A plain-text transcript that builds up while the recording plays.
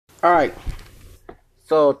All right.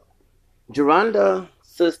 So Jerhonda's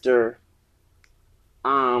sister,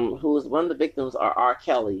 who is one of the victims of R.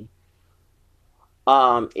 Kelly,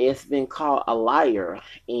 it's been called a liar,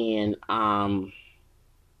 and no,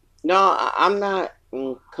 I'm not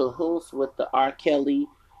in cahoots with the R. Kelly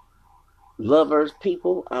lovers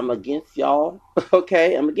people. I'm against y'all.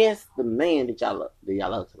 Okay, I'm against the man that y'all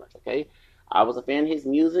love so much. Okay, I was a fan of his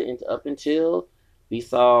music and up until we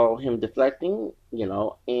saw him deflecting,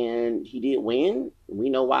 and he did win. We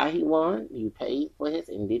know why he won. He paid for his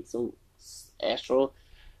and did some astral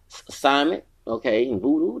assignment. Okay, and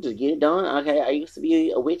voodoo to get it done. Okay, I used to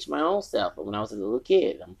be a witch my own self when I was a little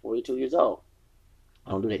kid. I'm 42 years old.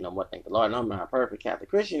 I don't do that no more. Thank the Lord. I'm not a perfect Catholic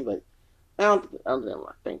Christian, but I don't do that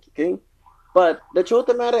more. Thank you, King. But the truth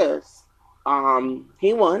of the matter is,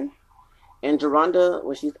 he won. And Deronda,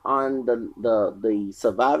 when she's on the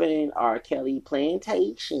surviving R. Kelly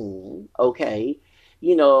plantation, okay,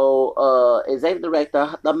 executive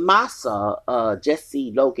director, the Massa,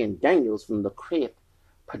 Jesse Logan Daniels from the Crib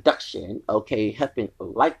production, okay, have been a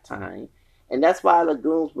lifetime. And that's why the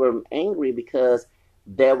goons were angry because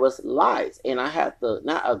there was lies. And I have to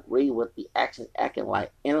not agree with the actions acting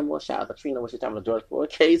like animals. Shout out to Trina when she's talking about the George Floyd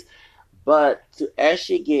case. But to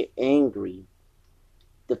actually get angry,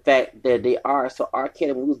 the fact that they are so R.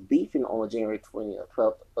 Kelly was beefing on January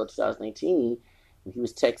 12th of 2018. He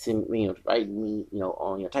was texting me, writing me,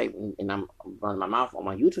 on your tape, and I'm running my mouth on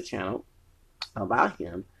my YouTube channel about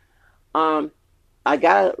him. Um, I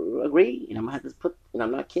gotta agree, and I'm gonna have to put, and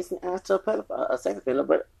I'm not kissing ass to a pedophile, a sex offender,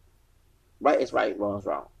 but right is right, wrong is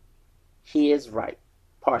wrong. He is right,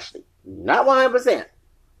 partially, not 100%.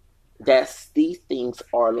 That these things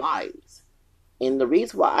are lies. And the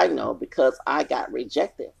reason why I know, because I got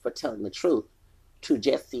rejected for telling the truth to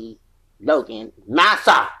Jesse Logan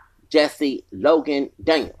Massa. Jesse Logan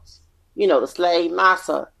Daniels. The slave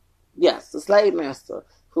master. Yes, the slave master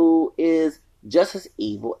who is just as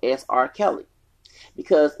evil as R. Kelly.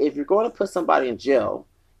 Because if you're going to put somebody in jail,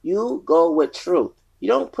 you go with truth. You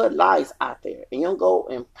don't put lies out there. And you don't go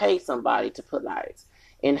and pay somebody to put lies.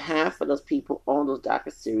 And half of those people on those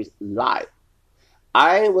docu-series lied.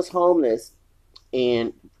 I was homeless,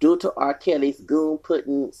 and due to R. Kelly's goon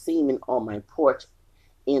putting semen on my porch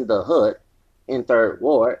in the hood in Third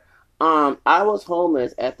Ward, I was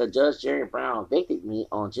homeless after Judge Jerry Brown evicted me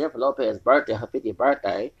on Jennifer Lopez's birthday, her 50th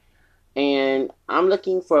birthday. And I'm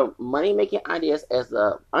looking for money making ideas as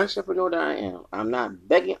an entrepreneur that I am. I'm not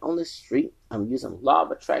begging on the street. I'm using law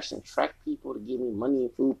of attraction to attract people to give me money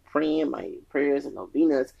and food, praying my prayers and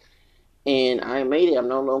novenas. And I made it. I'm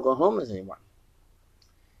no longer homeless anymore.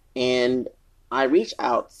 And I reach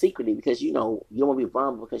out secretly because you don't want to be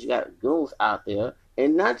vulnerable because you got goons out there,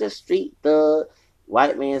 and not just street the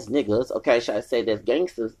white man's niggas. Okay, should I say there's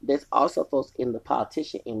gangsters? There's also folks in the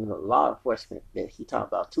politician in the law enforcement that he talked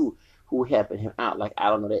about too, who helping him out. Like I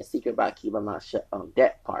don't know that secret, but I keep my mouth shut on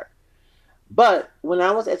that part. But when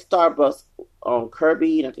I was at Starbucks on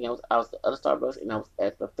Kirby, and I was at the other Starbucks, and I was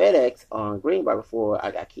at the FedEx on Greenbrier before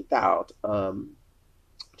I got kicked out.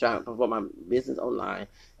 Trying to promote my business online,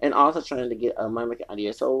 and also trying to get a money making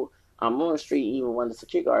idea. So I'm on the street. Even one of the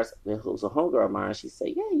security guards, who's a homegirl of mine, she said,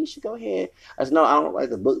 "Yeah, you should go ahead." I said, "No, I don't write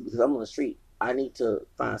the book because I'm on the street. I need to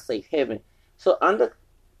find safe haven." So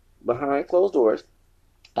behind closed doors,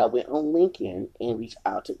 I went on LinkedIn and reached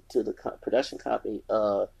out to the production company.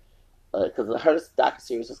 Because I heard this docu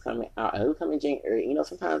series was coming out, and it was coming in January.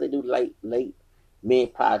 Sometimes they do late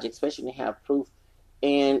mid projects, especially when they have proof.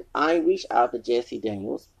 And I reached out to Jesse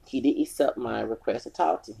Daniels. He did accept my request to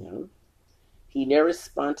talk to him. He never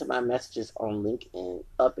responded to my messages on LinkedIn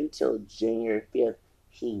up until January 5th.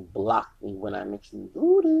 He blocked me when I mentioned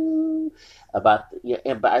voodoo but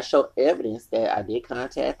I showed evidence that I did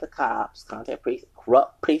contact the cops, contact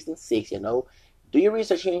corrupt precinct 6. Do your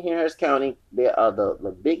research here in Harris County. They are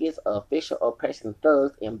the biggest official oppression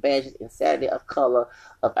thugs and badges in Saturday of color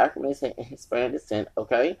of African American and Hispanic descent.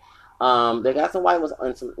 Okay, they got some white ones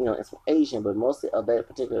and some Asian, but mostly of that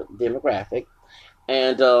particular demographic.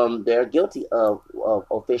 And they're guilty of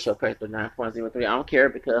official oppression 9.03. I don't care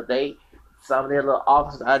because some of their little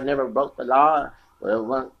officers, I never broke the law. Well,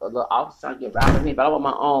 one of the officers trying to get rid of me, but I want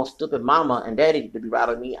my own stupid mama and daddy to be rid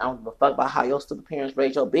of me. I don't give a fuck about how your stupid parents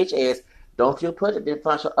raised your bitch ass. Don't you put a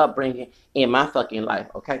differential upbringing in my fucking life,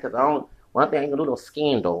 okay? Because one thing I ain't gonna do no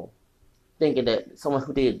scandal thinking that someone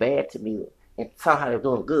who did bad to me and somehow they're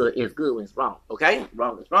doing good is good when it's wrong, okay?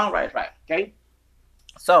 Wrong is wrong, right is right, okay?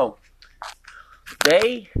 So,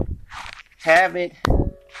 they have it.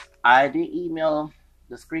 I did email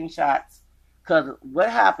the screenshots. Because what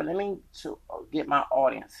happened, let me get my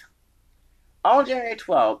audience. On January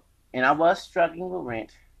 12th, and I was struggling with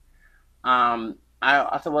rent, I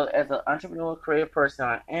also, well, as an entrepreneur, creative person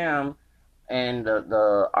I am, and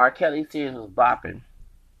the R. Kelly series was bopping,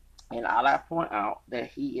 and all I point out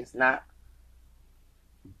that he is not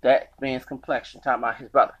that man's complexion. Talking about his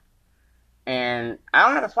brother, and I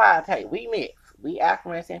don't have to try to tell you, we mix. We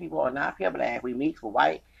African American people are not pure black. We mix with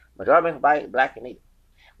white, majority of white, black, and native.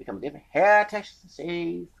 We come different hair textures,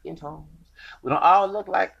 shades, skin tones. We don't all look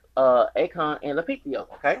like Akon and Lapithio,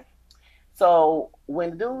 okay? So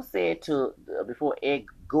when the dude said to before Ed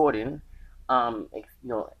Gordon,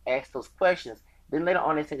 asked those questions, then later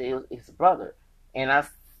on they said it was his brother, and I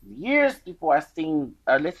years before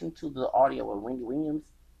I listened to the audio of Wendy Williams,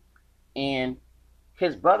 and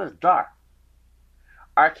his brother's dark.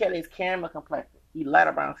 R. Kelly's camera complexion. He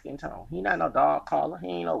lighter brown skin tone. He not no dog color. He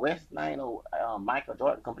ain't no West. Ain't no Michael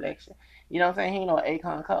Jordan complexion. You know what I'm saying? He ain't no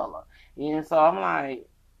Akon color. And so I'm like,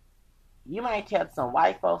 you might tell some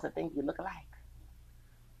white folks that think you look alike,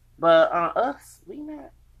 but us, we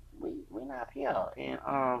not pure, and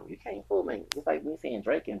you can't fool me. It's like me saying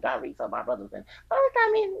Drake and Tyrese are my brothers, and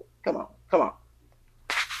I mean, come on.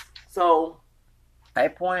 So I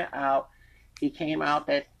point out he came out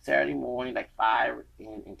that Saturday morning like 5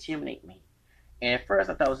 and intimidate me. And at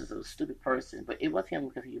first I thought it was just a stupid person, but it was him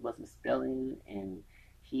because he wasn't spelling and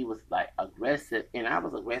he was like aggressive, and I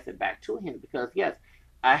was aggressive back to him because yes,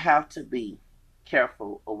 I have to be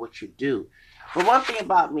careful of what you do. But one thing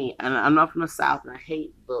about me, and I'm not from the South, and I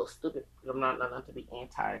hate the stupid. I'm not to be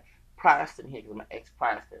anti-Protestant here because I'm an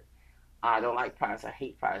ex-Protestant. I don't like Protestants. I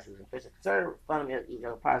hate Protestants. And Christians conservative fundamentally,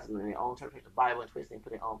 Protestants in their own interpretation of the Bible and twist and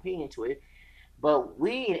put their own opinion into it. But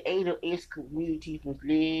we in AWS community from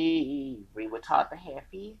slavery were taught to have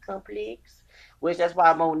feet complex, which that's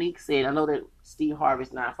why Monique said, I know that Steve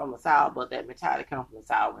Harvey's not from the South, but that mentality comes from the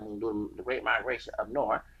South and doing the Great Migration up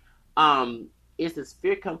north. It's a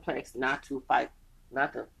spirit complex not to fight,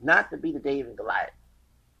 not to be the David and Goliath.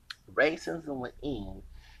 Racism would end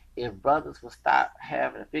if brothers would stop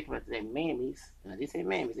having a figure of their mammies, and they say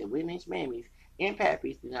mammies, they women's mammies, and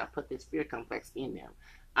pappies do not put this spirit complex in them.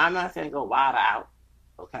 I'm not saying go wild out,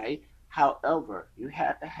 okay? However, you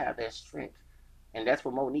have to have that strength. And that's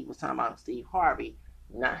what Monique was talking about Steve Harvey,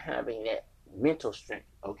 not having that mental strength,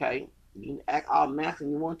 okay? You can act all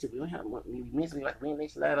masculine you want to, but you don't have you mentally like reading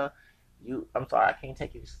this letter. I'm sorry, I can't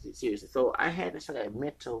take you seriously. So I had to show that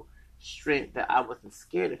mental strength that I wasn't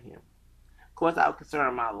scared of him. Of course, I was concerned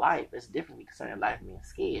with my life. It's different to be concerned with life and being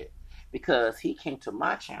scared because he came to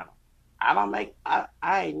my channel. I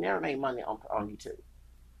ain't never made money on YouTube.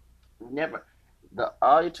 Never. The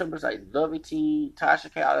all YouTubers like Lovey T,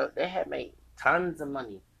 Tasha K, they had made tons of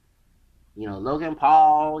money. Logan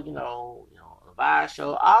Paul, Levi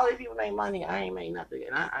Show, all these people made money. I ain't made nothing,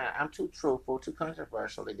 and I'm too truthful, too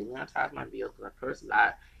controversial. They demonetize my videos because I curse a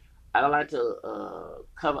lot. I don't like to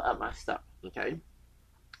cover up my stuff. Okay,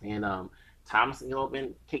 and Thomas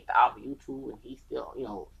been kicked out of YouTube, and he's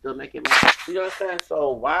still making money. You know what I'm saying? So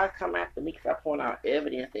why come after me? Because I point out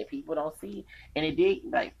evidence that people don't see, and it did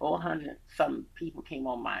like 400 some people came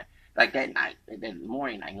on my like that night, that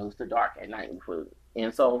morning night. It was too dark at night before,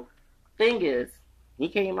 and so thing is, he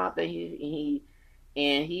came out there he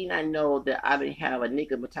not know that I didn't have a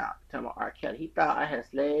nigga metal. Talking about R. Kelly, he thought I had a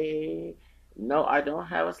slave. No, I don't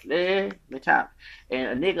have a slave metal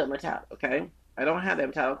and a nigga metal. Okay. I don't have that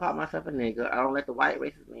mentality. I don't call myself a nigga. I don't let the white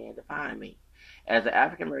racist man define me. As an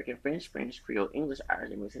African American, French, Spanish, Creole, English,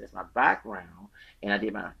 Irish, that's my background, and I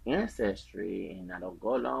did my ancestry, and I don't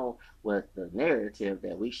go along with the narrative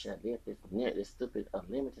that we should live this stupid,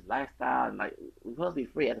 unlimited lifestyle, and like we're supposed to be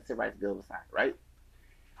free at the civil rights bill of society, right?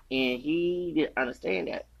 And he didn't understand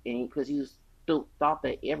that, and because he still thought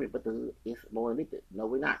that everybody is more limited. No,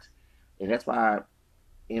 we're not, and that's why.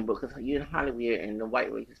 And because you're in Hollywood and the white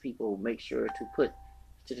racist people make sure to put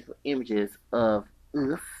statistical images of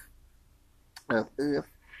us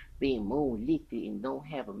being more lifted and don't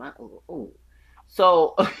have a mind of our own.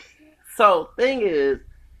 So, thing is,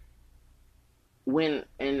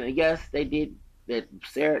 and yes, they did that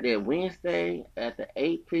that Wednesday at the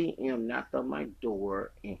 8 p.m. knocked on my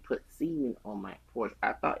door and put semen on my porch.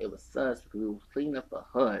 I thought it was sus because we was cleaning up the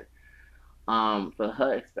HUD. For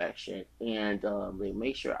HUD inspection, and they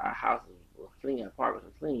make sure our houses were clean, apartments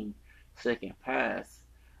were clean, so they can pass.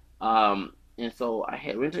 And so I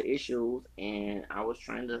had rental issues, and I was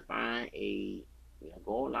trying to find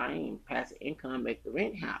go online and pass the income, make the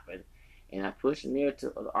rent happen. And I pushed the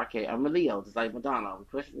narrative of the arcade. I'm a Leo, just like Madonna. We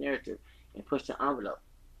pushed the narrative and pushed the envelope.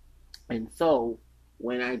 And so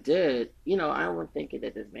when I did, I wasn't thinking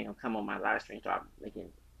that this man would come on my live stream, start making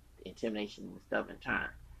intimidation and stuff in time.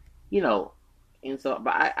 And so,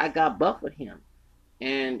 but I got buff with him,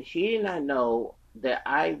 and he did not know that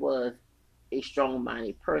I was a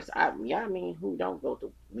strong-minded person. I mean, who don't go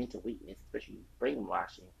through mental weakness, especially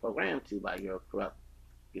brainwashing, programmed to by your corrupt,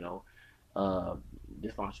 you know, uh,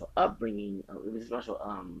 dysfunctional upbringing,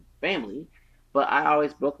 dysfunctional family. But I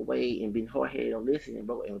always broke away and been hard-headed on listening and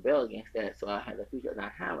broke and rebel against that. So I had the future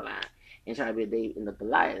not have a line and try to be a David in the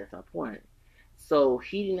Goliath. That's my point. So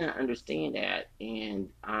he did not understand that, and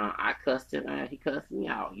I cussed him out. He cussed me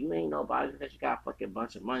out. You ain't nobody because you got a fucking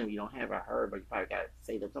bunch of money. You don't have a herd, but you probably got to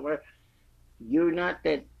say them somewhere. You're not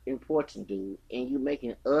that important, dude, and you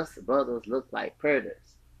making us brothers look like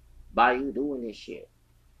predators by you doing this shit.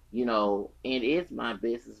 And it's my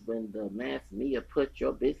business when the mass media put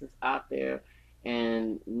your business out there,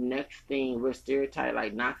 and next thing we're stereotyped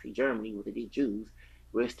like Nazi Germany with the Jews.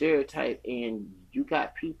 We're stereotyped, and you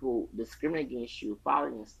got people discriminating against you,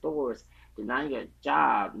 following in stores, denying your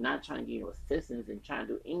job, not trying to give you assistance, and trying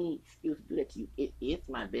to do any excuse to do that to you. It is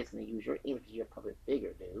my business to use your image as your public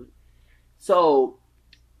figure, dude. So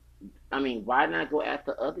I mean, why not go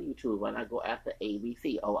after other YouTubers? Why not go after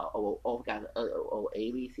ABC?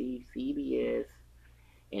 ABC, CBS,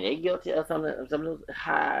 and they guilty of some of those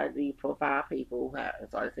highly profile people who have,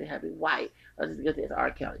 sorry to say, have been white. Let's just guilty as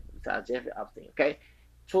R. Kelly, besides Jeffrey Epstein. Okay,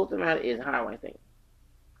 truth of the matter is, a highway thing.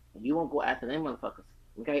 You won't go after them motherfuckers.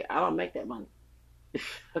 Okay, I don't make that money.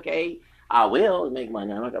 Okay, I will make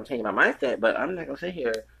money. I'm not gonna change my mindset, but I'm not gonna sit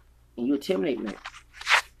here and you intimidate me.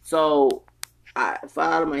 So for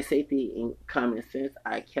out of my safety and common sense,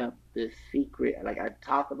 I kept this secret. Like I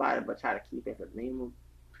talked about it, but try to keep it as a name.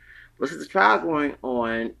 But since the trial going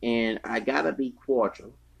on, and I gotta be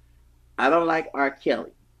cordial. I don't like R.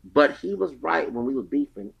 Kelly, but he was right when we were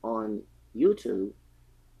beefing on YouTube.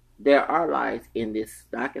 There are lies in this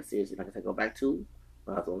docu-series. Like I said, go back to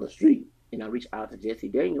when I was on the street and I reached out to Jesse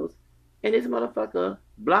Daniels, and this motherfucker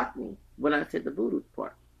blocked me when I said the voodoo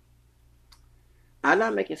part. I'm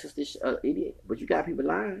not making suspicious idiot, but you got people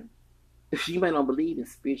lying. You might not believe in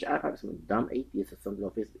spiritual. I probably some dumb atheists or something.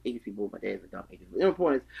 Atheist people. My dad's a dumb atheist. The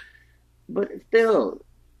point is, but still,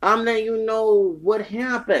 I'm letting you know what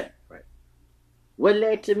happened. Right. What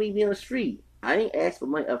led to me being on the street. I ain't asked for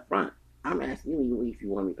money up front. I'm asking you if you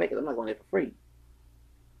want me to pay, because I'm not going there for free.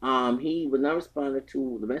 He was not responding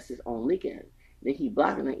to the message on LinkedIn. Then he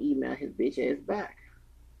blocked and emailed his bitch ass back.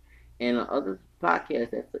 And on other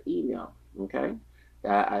podcasts, that's the email. Okay.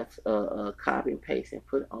 That I copy and paste and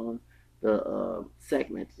put on the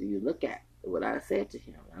segment so you look at what I said to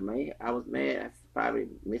him. I was mad. I was probably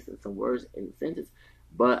missing some words in the sentence,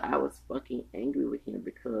 but I was fucking angry with him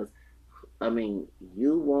because,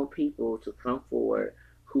 you want people to come forward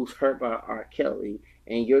who's hurt by R. Kelly,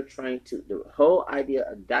 and you're trying to. The whole idea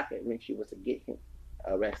of documentary was to get him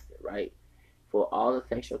arrested, right? For all the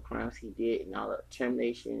sexual crimes he did and all the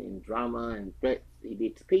termination and drama and threats he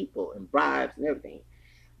did to people and bribes and everything.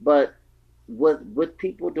 But what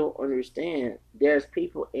people don't understand, there's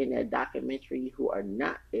people in that documentary who are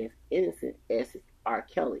not as innocent as R.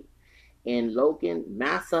 Kelly. And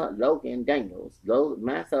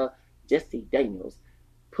Jesse Daniels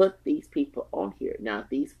put these people on here. Now,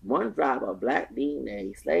 these one driver, black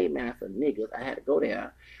DNA, slave master niggas, I had to go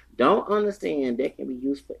there, don't understand that can be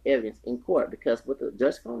used for evidence in court, because what the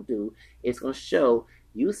judge going to do is going to show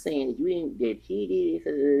you saying that you didn't, that he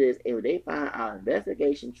did this, and they find our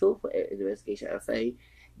investigation, truthful investigation, I say,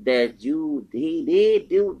 that he did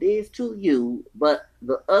do this to you, but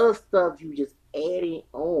the other stuff you just adding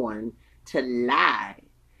on to lie.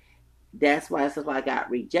 That's why I got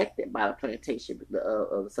rejected by the plantation,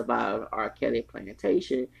 the survivor R. Kelly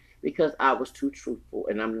plantation, because I was too truthful.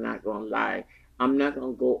 And I'm not going to lie. I'm not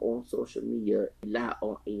going to go on social media and lie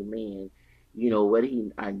on a man, whether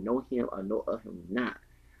I know him or know of him or not.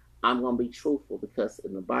 I'm going to be truthful, because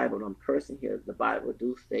in the Bible, I'm cursing here, the Bible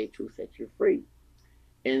do say truth set you free.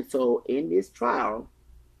 And so in this trial,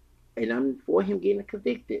 and I'm for him getting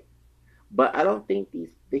convicted, but I don't think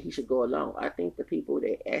that he should go alone. I think the people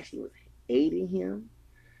that actually was aiding him,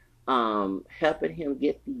 helping him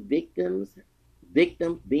get the victims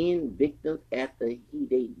being victims after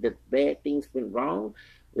the bad things went wrong.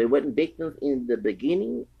 They wasn't victims in the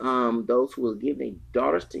beginning. Those who were giving their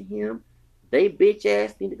daughters to him, they bitch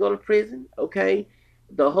ass need to go to prison. Okay,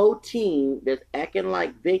 the whole team that's acting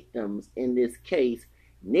like victims in this case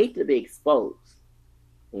need to be exposed.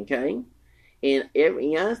 Okay. And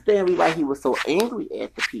you understand why he was so angry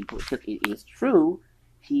at the people, because it is true.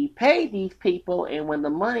 He paid these people, and when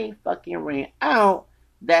the money fucking ran out,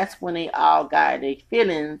 that's when they all got their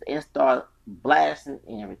feelings and started blasting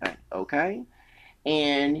and everything, okay?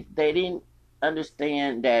 And they didn't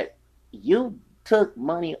understand that you took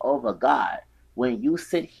money over God when you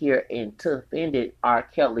sit here and defended R.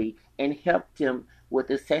 Kelly and helped him with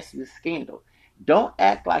the sexual scandal. Don't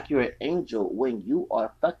act like you're an angel when you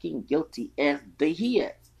are fucking guilty as he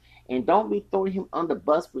is. And don't be throwing him on the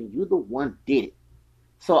bus when you the one did it.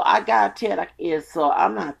 So I gotta tell like it is. So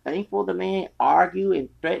I'm not thankful the man argue and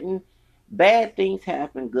threaten. Bad things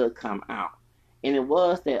happen, good come out. And it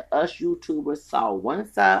was that us YouTubers saw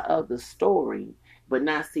one side of the story, but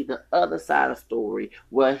not see the other side of the story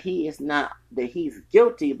where he is not that he's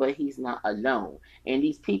guilty, but he's not alone. And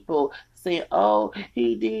these people saying, "Oh,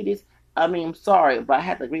 he did this." I mean, I'm sorry, but I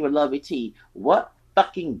have to agree with Lovey T. What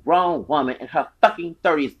fucking grown woman in her fucking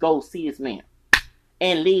 30s go see this man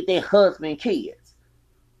and leave their husband and kids?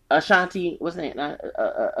 Ashanti, what's her name?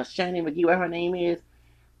 Ashanti McGee, whatever her name is.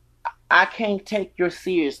 I can't take you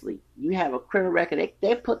seriously. You have a criminal record.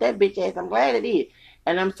 They put that bitch ass. I'm glad it did.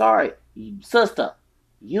 And I'm sorry, sister.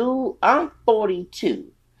 I'm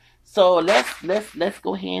 42. So let's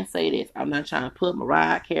go ahead and say this. I'm not trying to put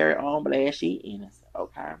Mariah Carey on blast. She innocent,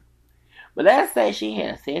 okay? But let's say she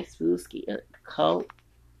had a sex food cult.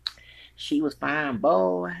 She was fine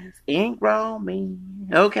boys and grown men,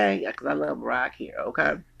 okay? Because I love Mariah Carey,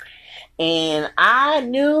 okay? And I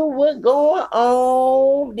knew what going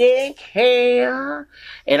on, didn't care.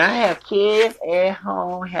 And I have kids at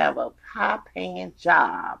home, have a high-paying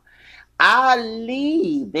job. I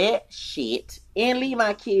leave that shit and leave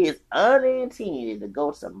my kids unintended to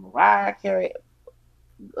go to Mariah Carey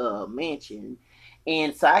mansion,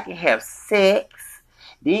 and so I can have sex,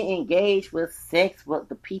 then engage with sex with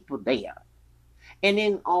the people there, and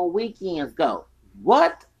then on weekends go.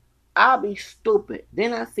 What? I'll be stupid.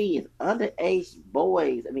 Then I see is underage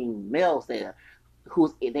boys, males there,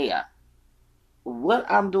 who's there. What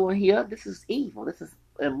I'm doing here, this is evil. This is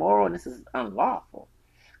immoral, and this is unlawful.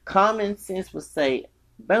 Common sense would say,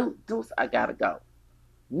 Deuce, I gotta go.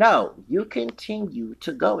 No, you continue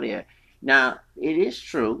to go there. Now, it is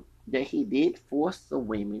true that he did force the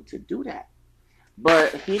women to do that.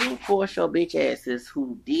 But he didn't force your bitch asses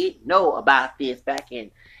who did know about this back in.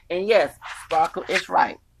 And yes, Sparkle is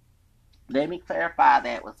right. Let me clarify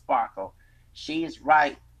that with Sparkle. She is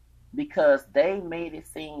right because they made it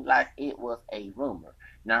seem like it was a rumor.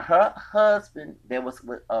 Now, her husband, there was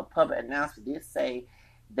a public announcement, did say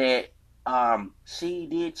that she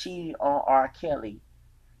did cheat on R. Kelly.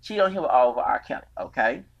 She don't hear all over R. Kelly,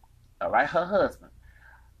 okay? All right, her husband.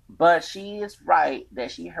 But she is right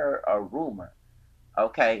that she heard a rumor,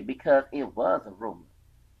 okay? Because it was a rumor.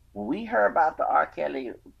 When we heard about the R.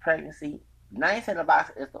 Kelly pregnancy, 9 of the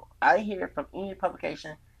box is I hear from any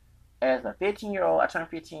publication as a 15-year-old. I turned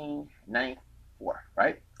 15, 94,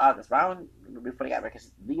 right? August, around before they got married,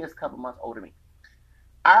 because Leah's a couple months older than me.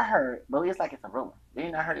 I heard, but it's like it's a rumor.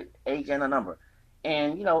 Then I heard it, age and a number.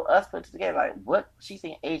 And, us put it together, like, what? She's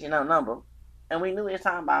saying age and a number. And we knew it was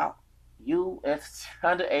talking about you as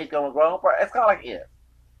underage going grown. It's kind of like it is.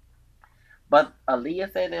 But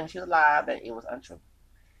Aaliyah said that when she was alive that it was untrue.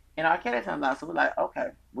 And our Kelly time out, so we're like, okay,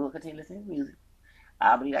 we'll continue listening to music.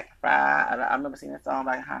 I believe I can fry. I remember singing that song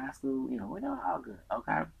like high school. We know all good,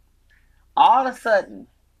 okay? All of a sudden,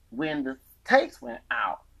 when the tapes went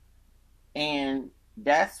out, and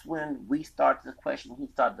that's when we started to question, he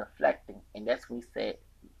started deflecting, and that's when he said,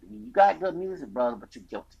 you got good music, brother, but you're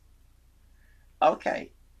guilty.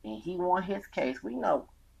 Okay, and he won his case. We know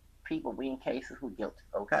people win cases who are guilty,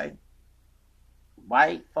 okay?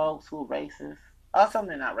 White folks who are racist, or some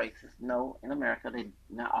they're not racist. No, in America, they're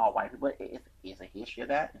not all white people, but it's a history of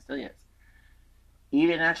that. It still is.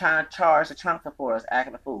 Even they're trying to charge the Trump supporters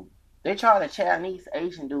acting a fool. They charge a Chinese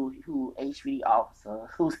Asian dude who HPD officer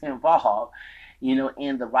who's involved,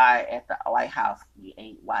 in the riot at the White House. He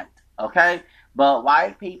ain't white, okay? But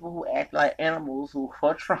white people who act like animals who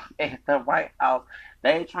for Trump at the White House,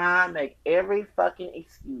 they try and make every fucking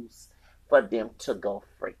excuse for them to go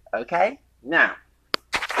free, okay? Now,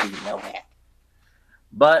 you know that.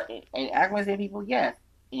 But in accuracy people, yes.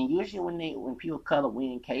 And usually when people of color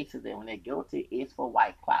win cases and when they're guilty, it's for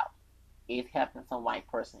white clout. It's helping some white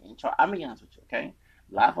person in charge. I'm being honest with you, okay?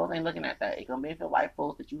 A lot of folks ain't looking at that. It's gonna benefit white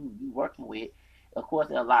folks that you working with. Of course,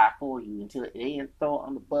 they'll lie for you until they didn't throw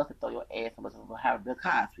on the bus and throw your ass on the bus and have Bill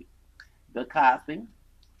Cosby. Bill Cosby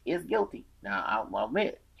is guilty. Now, I'll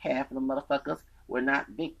admit, half of the motherfuckers were not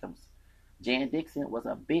victims. Jan Dixon was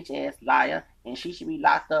a bitch-ass liar, and she should be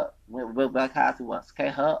locked up with Bill Cosby was. Okay,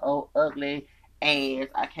 her old ugly ass.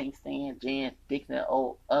 I can't stand Jan Dixon,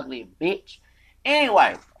 old ugly bitch.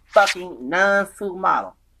 Anyway, fucking non-suit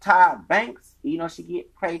model. Ty Banks, she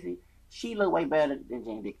get crazy. She look way better than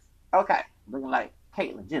Jan Dixon. Okay, looking like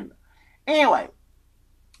Caitlyn Jenner. Anyway,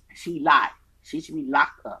 she lied. She should be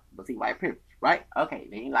locked up. But see, white privilege, right? Okay,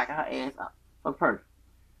 they ain't locking her ass up for purpose.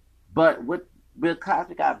 But with Bill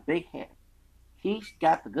Cosby got a big head. He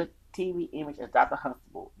got the good TV image as Dr.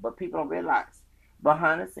 Huxtable, but people don't realize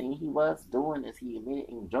behind the scenes he was doing as he admitted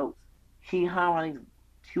in jokes. He hung around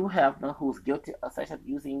Hugh Hefner, who's guilty of sexually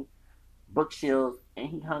abusing Brooke Shields, and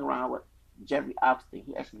he hung around with Jeffrey Epstein.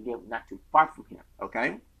 He actually lived not too far from him.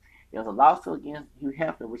 Okay, there was a lawsuit against Hugh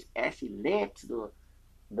Hefner, which actually led to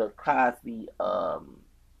the Cosby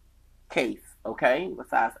case. Okay,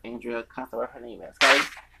 besides Andrea Costa, whatever her name is. Okay,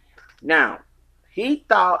 now he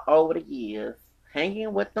thought over the years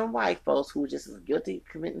hanging with them white folks who were just as guilty of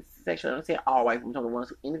committing sexual. I'm saying all white. I'm talking one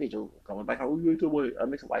individual coming back. Oh, you white. I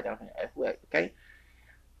mix white down here. Okay.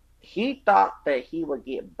 He thought that he would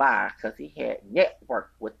get by because he had networked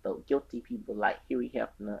with the guilty people like Hugh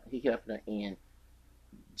Hefner, and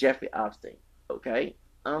Jeffrey Epstein. Okay.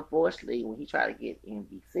 Unfortunately, when he tried to get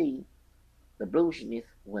NBC, the blueshiness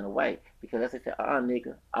went away because as they said,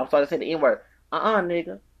 nigga. I'm sorry to say the N word.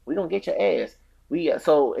 Nigga. We gonna get your ass.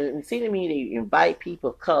 So it seemed to me they invite people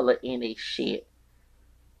of color in a shit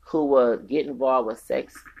who were getting involved with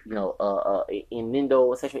sex,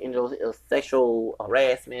 sexual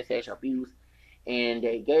harassment, sexual abuse, and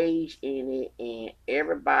they engage in it, and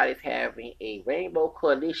everybody's having a rainbow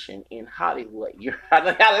coalition in Hollywood.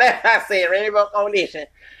 I said rainbow coalition,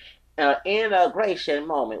 integration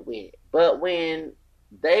moment with it. But when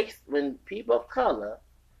people of color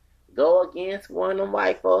go against one of them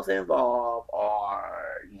white folks involved, or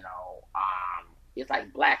it's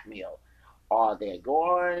like blackmail, or they're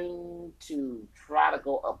going to try to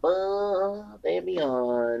go above and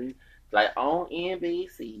beyond, like on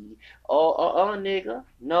NBC. Oh, nigga,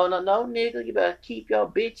 no, nigga, you better keep your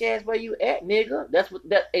bitch ass where you at, nigga.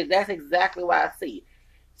 That's exactly why I see it.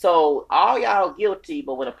 So all y'all guilty,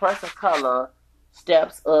 but when a person of color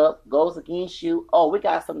steps up, goes against you, oh, we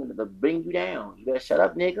got something to bring you down. You better shut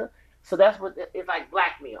up, nigga. So that's what it's like,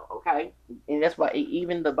 blackmail, okay? And that's why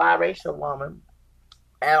even the biracial woman,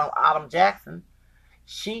 Autumn Jackson,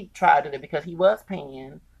 she tried to do it because he was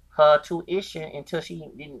paying her tuition until she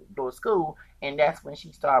didn't go to school, and that's when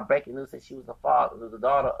she started breaking news that she was the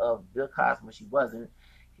daughter of Bill Cosby when she wasn't.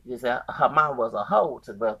 Her mom was a hoe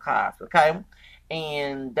to Bill Cosby, okay?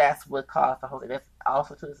 And that's what caused the whole thing. That's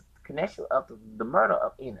also to the connection of the murder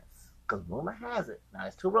of Ennis. Because rumor has it, now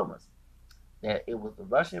there's two rumors, that it was the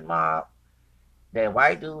Russian mob, that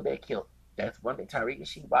white dude that killed. That's one thing. Tariq and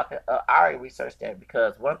she brought that. I already researched that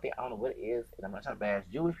because one thing I don't know what it is, and I'm not trying to bash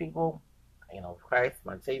Jewish people. Christ,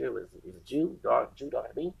 my Savior, is a Jew, dark to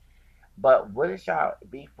me. But what is y'all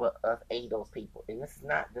beef for us aid those people? And this is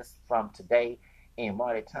not just from today and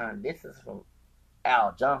modern time. This is from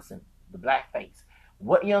Al Johnson, the blackface.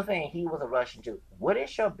 What, you know what I'm saying? He was a Russian Jew. What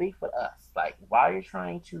is your beef with us? Like, why are you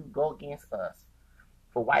trying to go against us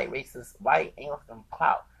for white racists, white Anglos and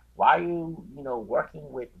clout? Why are you,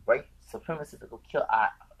 working with white supremacists to go kill our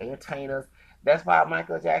entertainers? That's why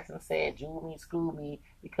Michael Jackson said, "Jew me, screw me,"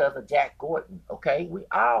 because of Jack Gordon. Okay, we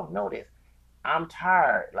all know this. I'm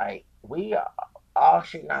tired. Like, we all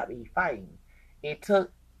should not be fighting. It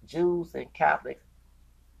took Jews and Catholics.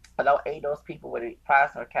 I know eight of those people were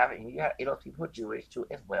Protestant or Catholic, and you have eight of those people who are Jewish too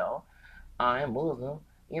as well, and Muslim.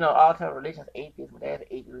 All types of religions, atheists, but there's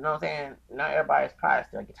atheists. You know what I'm saying? Not everybody's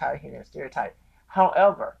Protestant. I get tired of hearing that stereotype.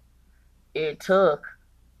 However, it took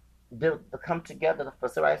to come together for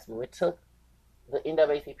civil rights movement. It took the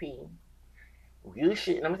NAACP. You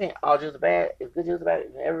should, and I'm saying all Jews are bad. If good Jews are bad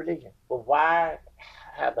in every religion, but why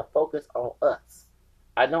have the focus on us?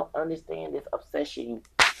 I don't understand this obsession.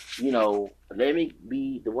 Let me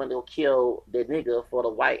be the one that'll kill the nigga for the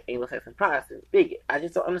white Anglo-Saxon Protestant bigot. I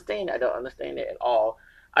just don't understand that. I don't understand that at all.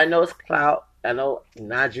 I know it's clout. I know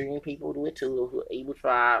Nigerian people do it too, who are able to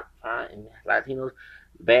try and Latinos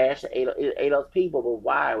bash those people, but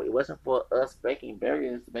why? It wasn't for us breaking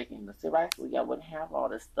barriers, breaking the civil rights. We wouldn't have all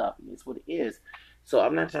this stuff. It's what it is. So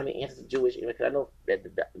I'm not trying to be anti-Jewish because I know that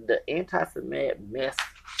the anti-Semitic mess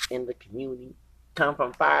in the community come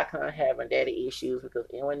from Farrakhan having daddy issues, because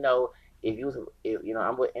anyone know if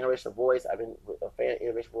I'm with Interracial Voice. I've been with a fan of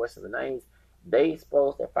Interracial Voice in the 90s. They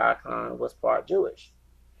exposed that Farrakhan was part Jewish,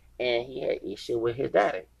 and he had issue with his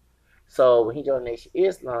daddy. So when he joined Nation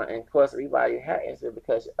Islam, and of course everybody had answered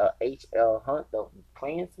because H.L. Hunt, the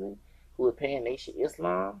Klansman who was paying Nation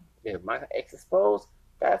Islam, that Michael X exposed.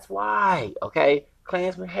 That's why, okay?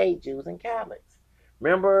 Klansmen hate Jews and Catholics.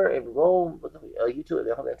 Remember, if you go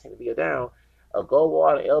YouTube, I hope that take the video down.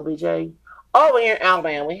 Goldwater and LBJ. Over here in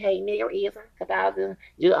Alabama, we hate niggerism, Catholicism,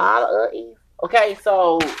 Jews, all the other. Okay,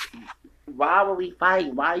 so why would we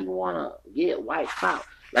fight? Why you want to get white clout?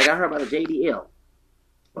 Like I heard about the JDL.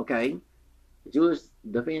 Okay, Jewish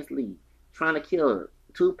Defense League trying to kill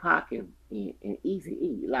Tupac and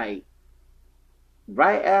Eazy-E. Like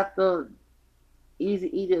right after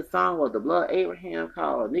Easy did a song with the blood Abraham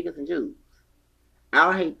called Niggas and Jews. I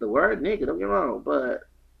don't hate the word nigga, don't get me wrong, but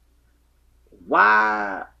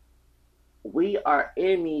why we are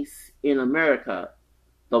enemies in America,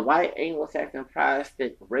 the white Anglo-Saxon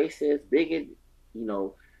Protestant racist, bigot, you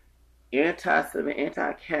know, anti-Semitic,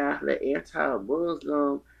 anti-Catholic,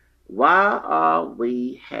 anti-Muslim, why are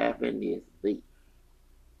we having this beef?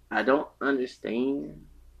 I don't understand.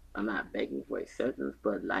 I'm not begging for acceptance,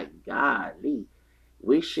 but like golly,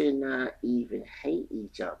 we should not even hate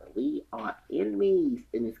each other. We are enemies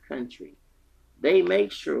in this country. They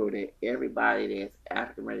make sure that everybody that's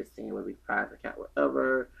African American, whether it private account,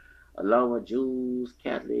 whatever, along with Jews,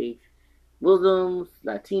 Catholics, Muslims,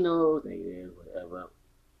 Latinos, natives, whatever,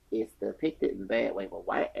 it's depicted in a bad way. But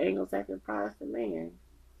white Anglo-Saxon Protestant man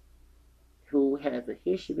who has a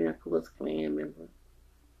history of being a Ku Klux Klan member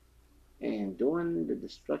and doing the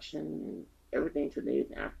destruction and everything to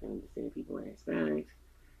Native African descended people and Hispanics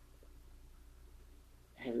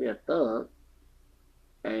has been a thug,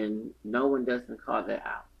 and no one doesn't call that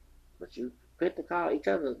out. But you fit to call each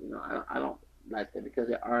other, you know, I don't like that because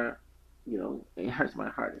there are, you know, it hurts my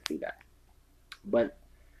heart to see that. But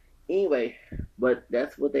anyway, but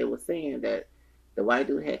that's what they were saying, that the white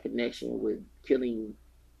dude had connection with killing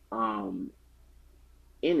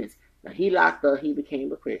innocent. Now he locked up, he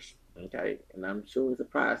became a Christian, okay, and I'm sure it's a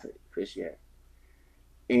Protestant Christian,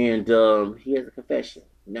 and he has a confession.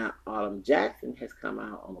 Now Autumn Jackson has come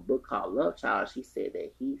out on a book called Love Child. She said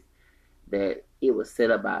that it was set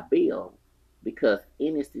up by Bill because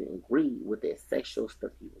Ennis didn't agree with that sexual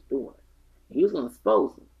stuff he was doing. He was going to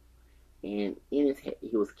expose him, and Ennis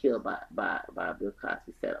he was killed by Bill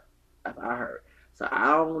Cosby setup, as I heard. So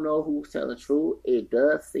I don't know who's telling the truth. It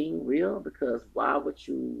does seem real because why would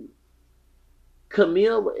you?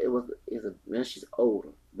 Camille when she's older,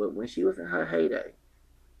 but when she was in her heyday,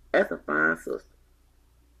 that's a fine sister.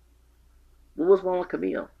 What was wrong with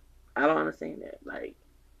Camille? I don't understand that. Like,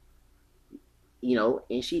 you know,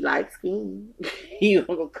 and she liked skin. You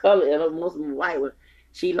know, color, and most of them white, but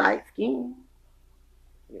she liked skin.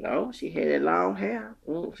 You know, she had that long hair.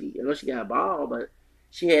 You know, she got a bald, but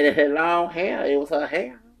she had that long hair. It was her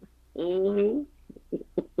hair. Mm-hmm.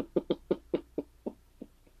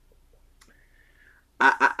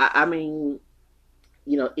 I mean,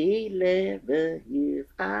 you know, 11 years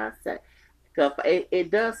I say. Cause it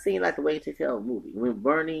does seem like the way to tell a movie. When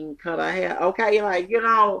burning cut her hair, okay, like, you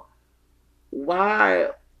know, why,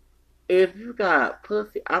 if you got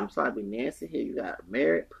pussy, I'm sorry to be nasty here, you got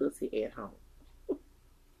married pussy at home.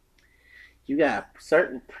 You got a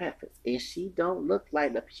certain preference, and she don't look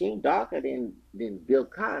like she ain't darker than Bill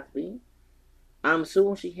Cosby. I'm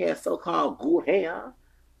assuming she has so-called good hair.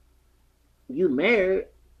 You married,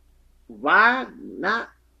 why not?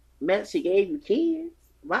 She gave you kids.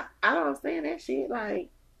 Why? I don't understand that shit. Like,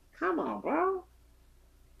 come on, bro.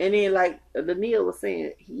 And then, like the Neil was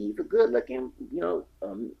saying, he's a good-looking, you know,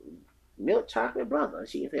 milk chocolate brother.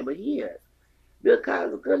 She can say, but he is. Bill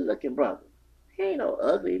Cosby's a good-looking brother. He ain't no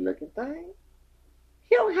ugly-looking thing.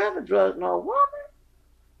 He don't have to drug no woman.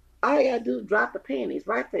 All you gotta do is drop the panties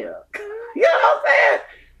right there. You know what I'm saying?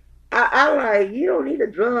 I like, you don't need to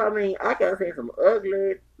drug. I mean, I gotta say some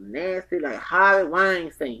ugly, nasty, like Harvey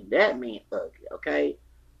Weinstein. That man ugly, okay?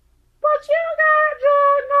 But you don't gotta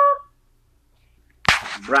drug no.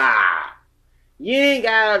 Bruh. You ain't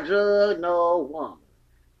gotta drug no woman.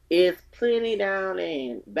 It's plenty down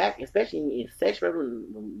and back, especially in sex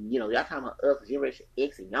revolution. You know, y'all talking about us, Generation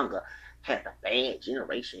X and younger, had the bad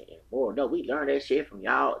generation and more. No, we learned that shit from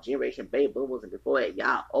y'all, Generation Baby Boomers, and before that,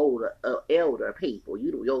 y'all older, elder people.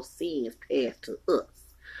 Your sins passed to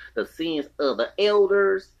us. The sins of the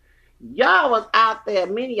elders. Y'all was out there,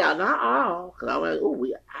 many of y'all, not all, because I was like, oh,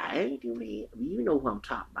 I ain't doing it. You know who I'm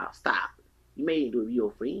talking about. Stop it. You may do it with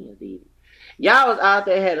your friends, did it? Y'all was out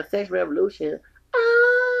there, had a sex revolution.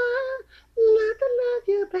 I love to love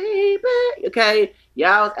you, baby. Okay,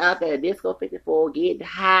 y'all was out there at Disco 54 getting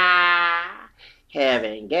high,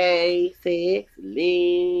 having gay sex,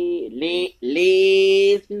 lesbian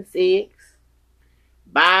sex,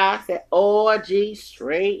 bisexual, orgy,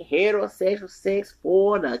 straight, heterosexual sex,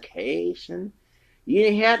 fornication. You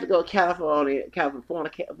didn't have to go California. Shout out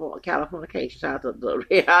to the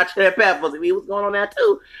Red Hot Chili Peppers. We was going on there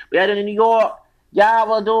too. We had it in New York. Y'all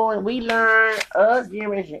were doing, we learned, us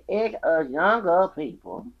Generation X, us younger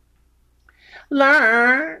people,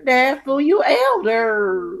 learn that for you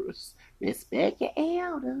elders, respect your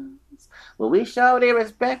elders. Well, we show they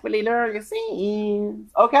respectfully learn your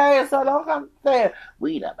sins. Okay, so don't come say,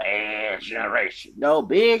 we the bad generation. No,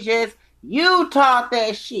 bitches, you taught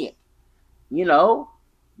that shit. You know,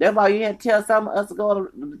 That's why you had to tell some of us to go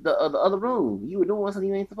to the other room. You were doing something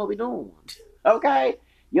you ain't supposed to be doing. Okay?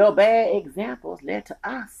 Your bad examples led to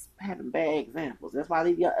us having bad examples. That's why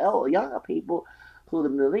these younger people who the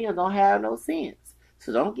millennials don't have no sense.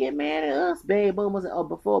 So don't get mad at us, baby boomers, or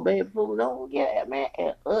before baby boomers. Don't get mad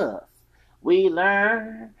at us. We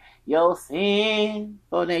learn your sin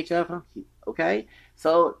for nature from you. Okay?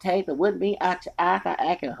 So take the would be out your eyes,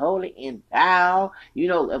 acting holy and thou. You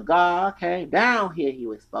know, if God came down here, he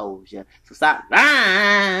would expose you. So stop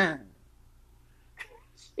lying.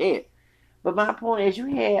 Shit. But my point is, you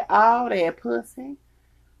had all that pussy.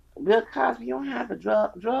 Bill Cosby, you don't have to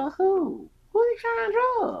drug who? Who you trying to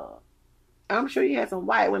drug? I'm sure you had some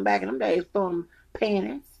white women back in them days throwing them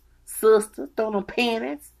panties. Sisters throwing them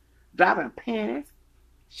panties. Dropping panties.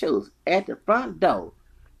 She was at the front door.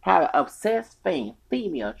 Probably obsessed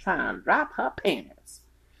female trying to drop her panties.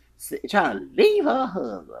 Trying to leave her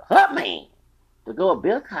husband, her man, to go with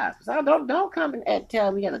Bill Cosby. So don't come and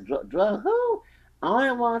tell me you got to drug who?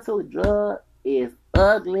 Only ones who drug is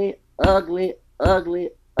ugly, ugly, ugly,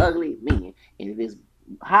 ugly men. And if it's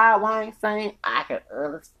high Weinstein, I can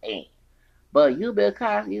understand. But you, Bill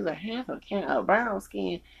Cosby, is a handsome brown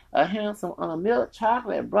skin, a handsome milk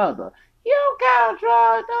chocolate brother. You got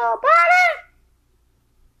drug nobody.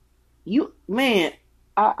 You man,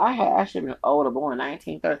 I should have been older, born in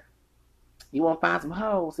 1930. You want to find some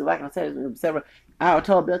hoes? If I can say several, I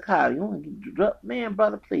told Bill Cosby, you want to get drug, man,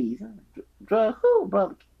 brother, please, drug who,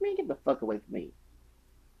 brother? Man, get the fuck away from me.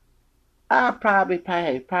 I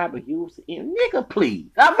probably use it, nigga, please.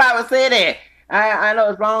 I probably say that. I know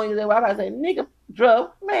it's wrong. I probably say nigga,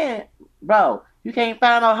 drug, man, bro. You can't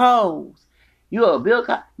find no hoes. You a Bill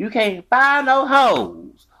Cosby. You can't find no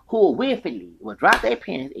hoes who willfully will drop their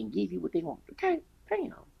pants and give you what they want. Okay,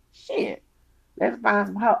 damn, shit. Let's find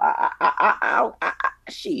some hoes.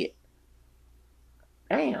 Shit.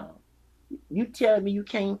 Damn. You telling me you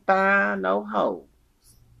can't find no hoes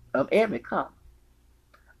of every color,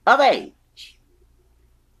 of age,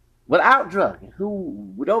 without drugging,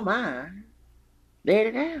 who don't mind laying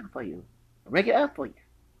it down for you, break it up for you,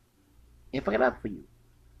 and fuck it up for you.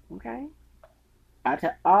 Okay? I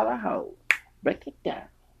tell all the hoes, break it down,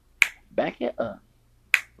 back it up,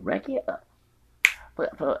 break it up.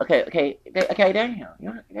 Okay, damn.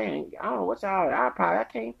 Damn. I don't know what y'all. I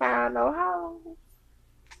can't find no hoes.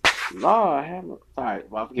 Lord, sorry,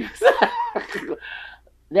 well, forgive.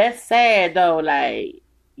 That's sad though. Like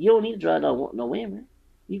you don't need to drug no women.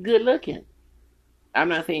 You good looking. I'm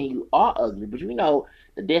not saying you are ugly, but you know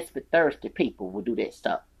the desperate, thirsty people will do that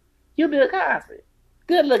stuff. You Bill Cosby,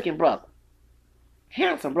 good looking brother,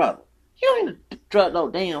 handsome brother. You don't need to drug no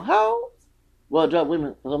damn hoes. Well, drug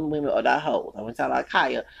women, some women are not hoes. I went to like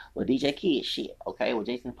Kaya with DJ Kid shit, okay, with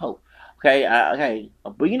Jason Pope. Okay, okay.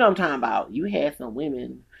 But you know what I'm talking about. You had some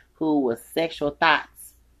women who were sexual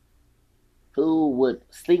thoughts, who would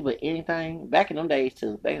sleep with anything. Back in them days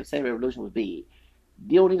too, back in the Second Revolution was big.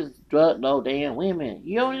 You don't need to drug no damn women.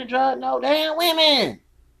 You don't need to drug no damn women.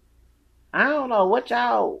 I don't know what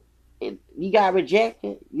y'all, you got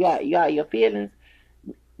rejected. You got your feelings.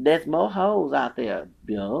 There's more hoes out there.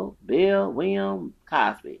 Bill, William,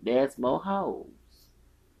 Cosby. There's more hoes.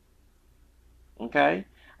 Okay?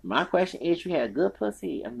 My question is, you had good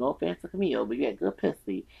pussy. I'm no offense to Camille, but you had good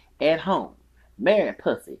pussy at home. Married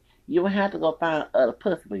pussy. You don't have to go find other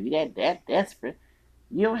pussy, but you that desperate.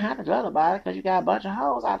 You don't have to drug about it because you got a bunch of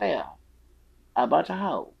hoes out there. A bunch of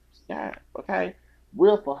hoes. Yeah, okay?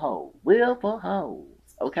 Willful hoes.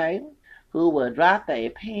 Okay? Who will drop their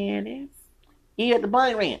panties. Eat at the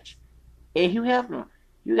bunny ranch. If you help them,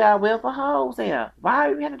 you got willful hoes there. Why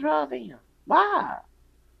you have to drug them? Why?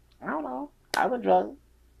 I don't know. I would drug them.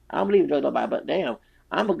 I don't believe in drug nobody, but damn,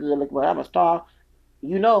 I'm a good looking boy. I'm a star.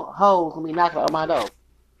 You know, hoes gonna be knocking on my door.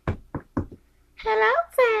 Hello,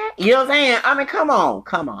 sir. You know what I'm saying? I mean, come on.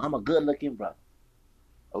 I'm a good looking brother.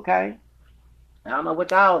 Okay? I don't know what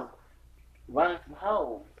y'all running from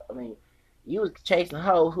hoes. I mean, you was chasing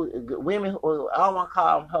hoes, women who, I don't want to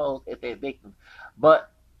call them hoes if they're victims,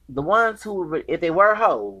 but the ones who, if they were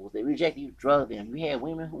hoes, they rejected you, drug them. You had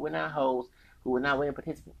women who were not hoes, who were not women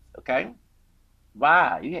participants, okay?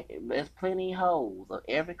 Why? There's plenty of hoes of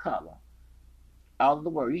every color all over the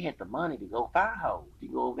world. You had the money to go find hoes. You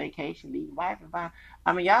go on vacation, leave your wife and find.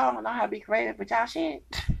 I mean, y'all don't know how to be creative with y'all shit.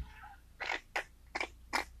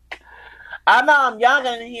 I know I'm younger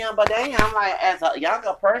than him, but damn, I'm like, as a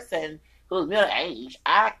younger person who's middle age,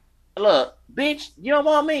 look, bitch, you don't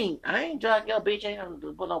want me. I ain't drug your bitch, ain't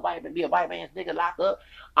gonna put no be a white man's nigga locked up.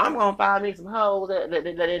 I'm gonna find me some hoes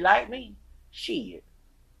that like me. Shit.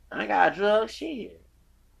 I got drug shit.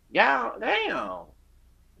 Y'all, damn.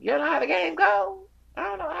 You know how the game go? I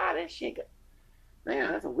don't know how this shit go.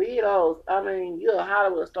 Man, that's some weirdos. I mean, you're a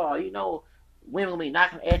Hollywood star. You know, women will be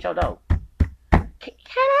knocking at your door. Can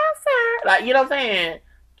I, sir? Like, you know what I'm saying?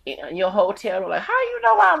 In your hotel room, like, how you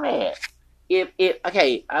know I'm at? If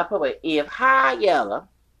okay, I put it. If high yellow,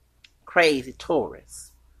 crazy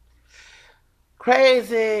tourists,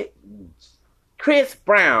 crazy Chris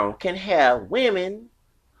Brown can have women,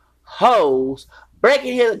 hoes,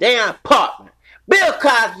 breaking his damn apartment. Bill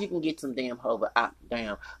Cosby, you can get some damn hoes out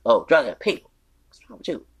damn drugging people. What's wrong with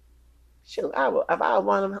you? Shoot, if I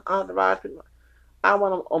want them entourage people, I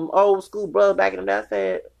want them old school brothers back in the day. I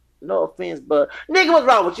said, no offense, but nigga, what's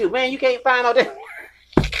wrong with you, man? You can't find no damn.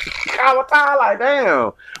 I was tired, like,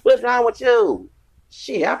 damn, what's wrong with you?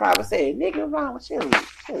 Shit, I probably said, nigga, what's wrong with you?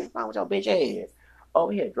 Shit, what's wrong with your bitch ass?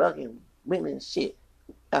 Over here drugging women and shit.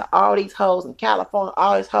 All these hoes in California,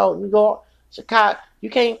 all these hoes in New York, Chicago. You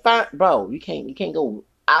can't find, bro. You can't go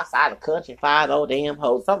outside the country and find those damn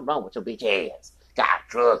hoes. Something wrong with your bitch ass. Got a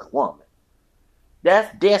drug woman.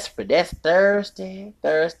 That's desperate. That's thirsty,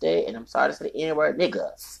 and I'm sorry to say the N-word,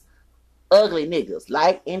 niggas. Ugly niggas,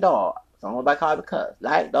 light and dark. So I'm about to call it because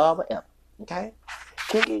light, dark, whatever. Okay?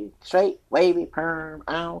 Kinky, straight, wavy, perm,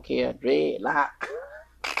 I don't care, dreadlock.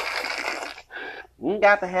 You ain't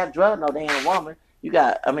got to have drugs, no damn woman.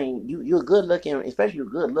 You're good looking, especially you're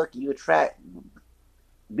good looking, you attract,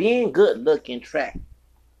 being good looking attract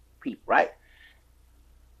people, right?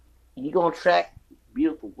 You're going to attract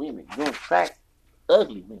beautiful women. You're going to attract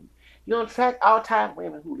ugly women. You're going to attract all type of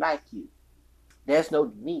women who like you. There's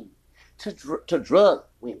no need to drug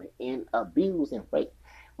women and abuse and rape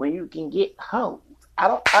when you can get hoes. I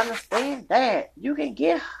don't understand that. You can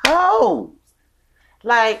get hoes.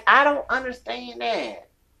 Like, I don't understand that.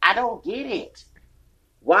 I don't get it.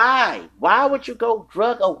 Why? Why would you go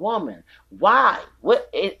drug a woman? Why?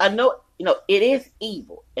 I know, it is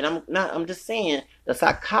evil. And I'm just saying the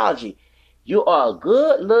psychology. You are a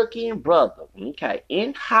good looking brother, okay,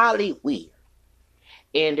 in Hollywood.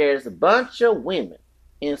 And there's a bunch of women.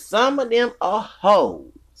 And some of them are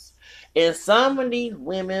hoes. And some of these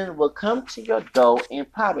women will come to your door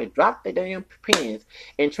and probably drop their damn pins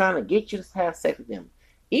and trying to get you to have sex with them.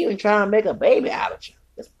 Even trying to make a baby out of you.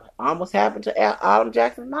 It's almost happened to Adam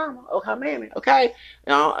Jackson's mama. Oh, her mammy. Okay?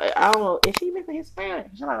 I don't know. Is she mixing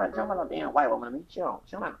Hispanic? She don't like no damn white woman to me. She don't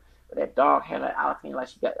like that dog hair like Alpine, like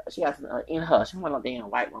she got something in her. She don't want no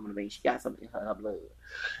damn white woman to me. She got something in her blood.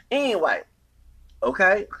 Anyway,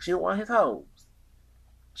 okay? She was one of his hoes.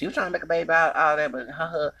 She was trying to make a baby out of that, but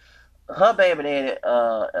her baby daddy,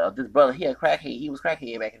 this brother, he a crackhead. He was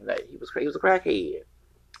crackhead back in the day. He was a crackhead.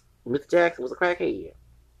 Mr. Jackson was a crackhead.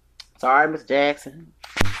 Sorry, Mr. Jackson.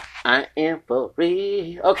 I am for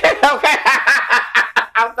real. Okay.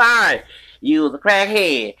 I'm sorry. You was a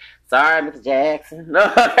crackhead. Sorry, Mr. Jackson. No,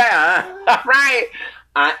 okay. All right.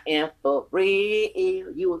 I am for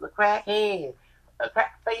real. You was a crackhead. A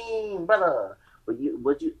crack fiend, brother. But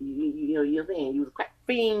you're saying you was a crack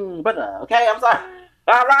fiend, brother. Okay, I'm sorry.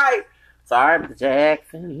 All right. Sorry, Mr.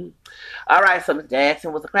 Jackson. All right, so Mr.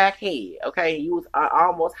 Jackson was a crackhead. Okay, you was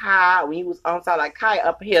almost high when you was on side like Kai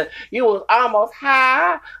up here. You was almost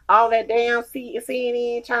high on that damn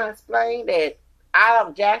CNN trying to explain that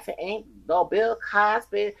Adam Jackson ain't no Bill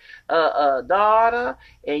Cosby daughter,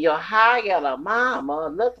 and your high yellow mama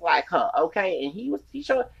looked like her. Okay, and he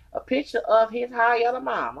showed a picture of his high yellow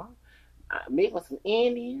mama. Mixed with some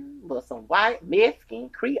Indian, with some white, Mexican,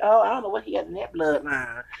 Creole. I don't know what he had in that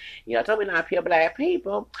bloodline. I told me not to pure black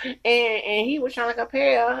people. And he was trying to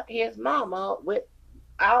compare his mama with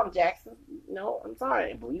Adam Jackson. No, I'm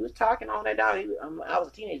sorry. But he was talking on that dog. I was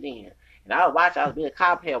a teenager then. And I was being a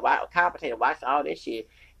commentator, watching all that shit.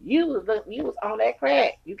 You was on that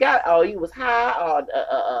crack. You was high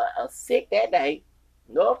or sick that day.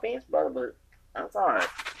 No offense, brother, but I'm sorry.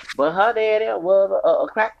 But her daddy was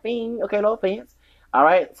a crack fiend. Okay, no offense. All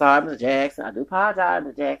right, sorry, Mr. Jackson. I do apologize,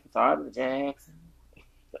 Mr. Jackson. Sorry, Mr. Jackson.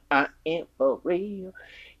 I am for real.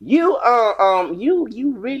 You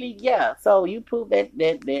really, yeah. So you proved that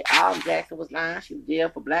Adam Jackson was lying. She was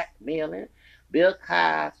jailed for blackmailing Bill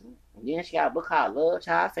Cosby. And then she got a book called Love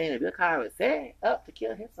Child, saying that Bill Cosby was set up to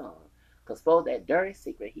kill his son. Because for that dirty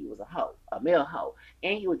secret, he was a hoe, a male hoe,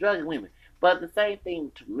 and he was drugging women. But the same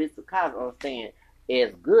thing to Mr. Cosby, I'm saying.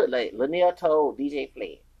 As good, like Lanier told DJ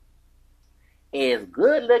Fled, as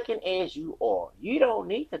good looking as you are, you don't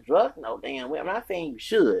need to drug no damn way. I'm not saying you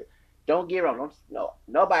should. Don't get wrong.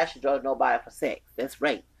 Nobody should drug nobody for sex. That's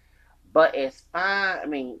rape. But it's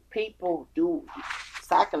fine. People do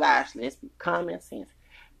psychologically, it's common sense.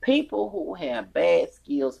 People who have bad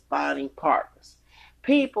skills finding partners.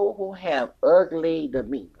 People who have ugly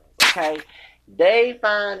demeanors. Okay? They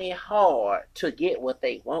find it hard to get what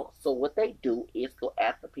they want. So what they do is go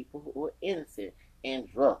after people who are innocent and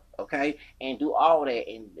drug, okay, and do all that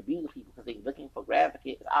and abuse people because they're looking for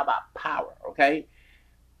gratification. It's all about power, okay.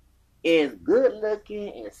 Is good looking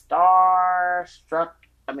and star struck.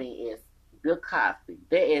 I mean, it's Bill Cosby.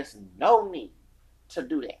 There is no need to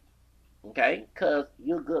do that. Okay? Because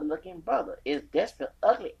you're a good looking brother. It's desperate,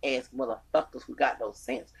 ugly ass motherfuckers who got no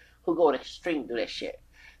sense, who go to extreme to do that shit.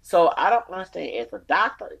 So I don't understand. As a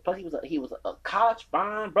doctor, plus he was a college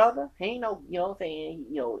bound brother. He ain't no, you know what I'm saying.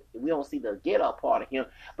 We don't see the get up part of him,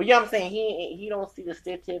 but you know what I'm saying. He don't see the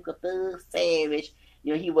stereotypical thug savage.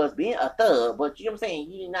 He was being a thug, but you know what I'm saying.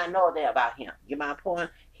 You did not know that about him. Get my point?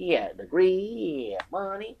 He had a degree, he had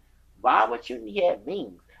money. Why would you? He had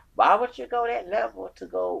means. Why would you go that level to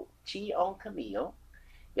go cheat on Camille?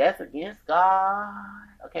 That's against God.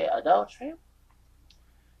 Okay, adultery.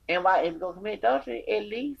 And why if you go commit adultery, at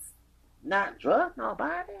least not drug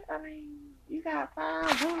nobody. I mean, you got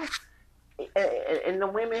 5 and the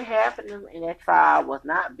women happening in that trial was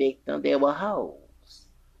not victims, they were hoes.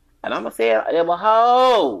 And I'm gonna say they were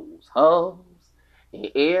hoes in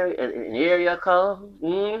area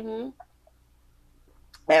code.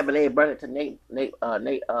 Happy they birthday to Nate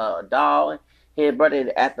Dawg. His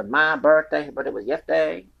birthday after my birthday. His birthday was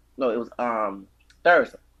yesterday. No, it was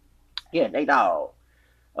Thursday. Yeah, Nate Dawg.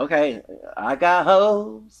 Okay, I got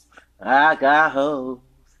hoes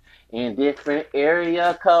in different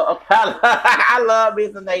area code. I love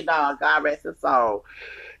me some Nate Dogg. God rest his soul.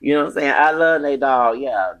 You know what I'm saying? I love Nate Dogg.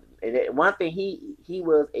 Yeah. And one thing, he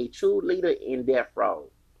was a true leader in Death Row.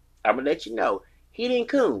 I'm gonna let you know. He didn't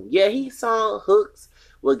coon. Yeah, he sung hooks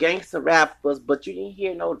with gangster rappers, but you didn't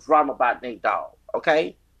hear no drama about Nate Dogg.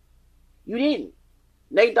 Okay, you didn't.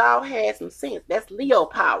 Nate Dogg had some sense. That's Leo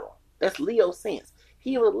power. That's Leo sense.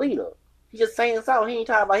 He was a leader. He just saying so. He ain't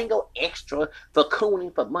talking about he go extra for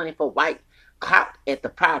cooning for money for white clout at the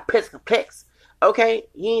private press complex. Okay,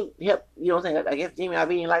 he ain't help. You know what I'm saying? I guess Jimmy I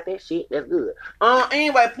ain't like that shit. That's good.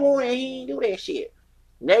 Anyway, point he ain't do that shit.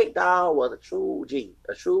 Nate Dogg was a true G,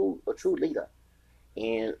 a true leader.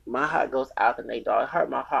 And my heart goes out to Nate Dogg. It hurt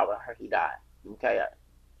my heart when I heard he died. Okay,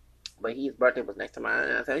 but his birthday was next to mine,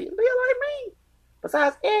 and I said, "You Leo like me."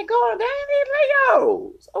 Besides Ed Gordon, they ain't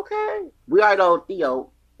Leos. Okay, we already know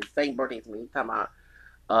Theo. The same birthday as me. Talking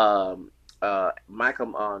about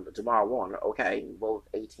Michael Jamal Warner. Okay, both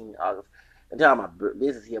 18 August. I'm talking about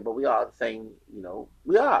business here, but we are the same.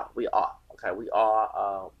 We are. Okay, we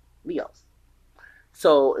are Leos.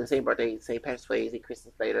 So, the same birthday, same Patrick Swayze,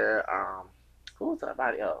 Kristen Slater, who's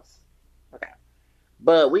somebody else? Okay.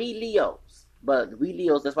 But we Leos.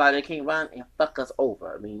 That's why they can't run and fuck us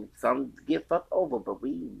over. I mean, some get fucked over, but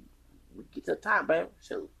we get to the top, baby.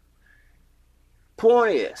 Shoot.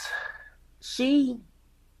 Point is,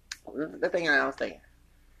 the thing I understand.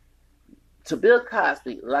 To Bill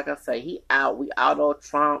Cosby, like I say, we out on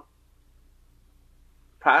Trump,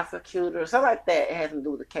 prosecutor, something like that. It has to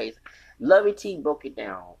do with the case. Lovey T broke it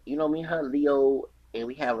down. You know me, her Leo, and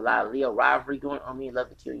we have a lot of Leo rivalry going on. Me and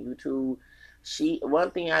Lovey T on YouTube.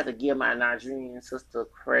 One thing I have to give my Nigerian sister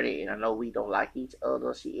credit, and I know we don't like each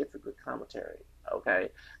other. She is a good commentary. Okay,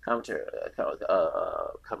 commentary.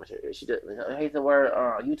 She does. I hate the word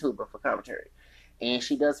YouTuber for commentary, and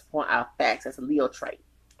she does point out facts. That's a Leo trait.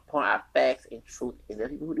 Point out facts and truth. And there are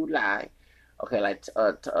people who do lie. Okay, like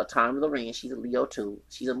Tom Lorraine, she's a Leo too.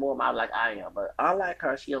 She's a more mouth like I am, but unlike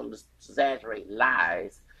her, she don't exaggerate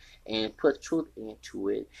lies and put truth into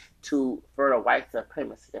it to further white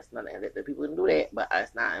supremacy. That's not that the people can do that, but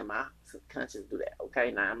it's not in my conscience to do that.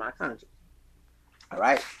 Okay, not in my conscience. All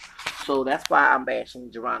right, so that's why I'm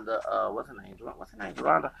bashing Jerhonda. What's her name?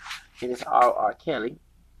 Jerhonda. And it's R. Kelly.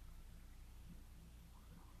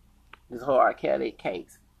 This whole R. Kelly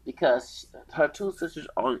case because her two sisters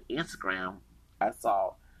on Instagram I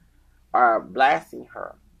saw are blasting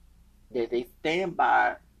her that they stand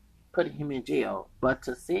by putting him in jail, but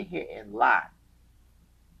to sit here and lie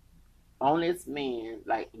on this man,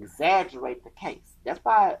 like exaggerate the case. That's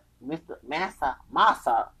why Mr.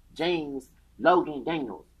 Massa James Logan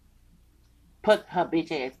Daniels put her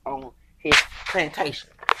bitch ass on his plantation,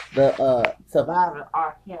 the survivor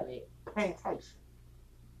R. Kelly plantation.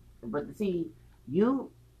 But see,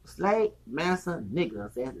 you slave master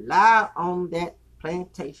niggas that lie on that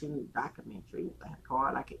plantation documentary,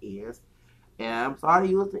 hard like it is. And I'm sorry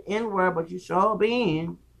to use the N-word, but you sure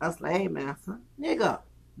being a slave master nigga.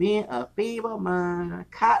 Being a feeble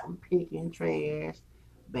mind, cotton picking trash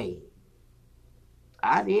bag.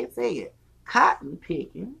 I did say it. Cotton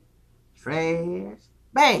picking trash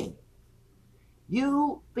bag.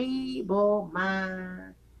 You feeble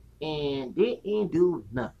mind and didn't do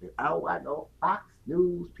nothing. Oh, I know Fox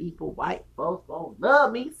News people, white folks, gonna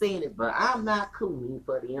love me saying it, but I'm not cooning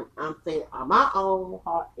for them. I'm saying on my own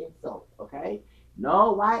heart and soul, okay?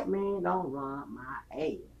 No white man don't run my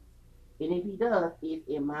ass. And if he does, it's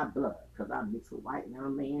in my blood. Because I'm mixed with white now,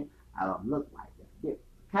 man. I don't look white. That's different,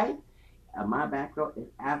 okay? My background is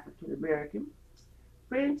African American,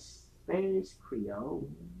 French, Spanish, Creole,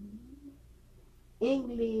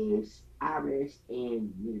 English, Irish,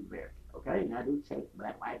 and Native American. Okay, and I do check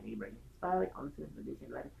black, white, Native American, Hispanic, on the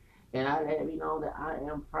edition, like, and I let it be known that I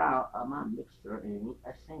am proud of my mixture and ain't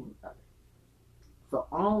ashamed of it. So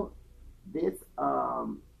on this,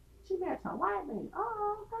 she got some white man.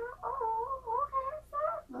 Oh, okay, oh, okay, so,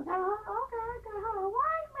 okay, got her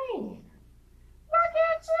white man. Look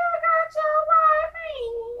at you, got your white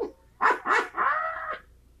man.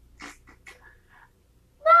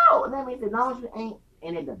 No, that means as long as you ain't,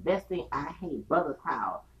 and it's the best thing, I hate brother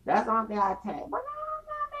crowd. That's the only thing I tag. But no, I'm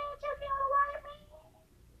not mad you killed a white man.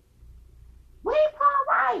 We call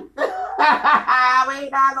white. We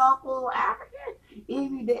ain't not no fool African.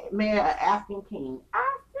 If you did marry an African king,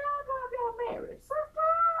 I still gonna get married. Sister.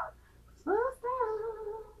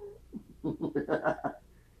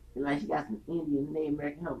 Like she got some Indian Native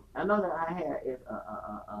American help. I know that her hair is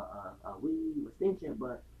a weave extension,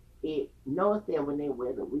 but it notice that when they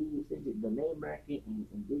wear the weave extension, the Native American and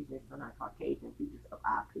indigenous, sometimes Caucasian features of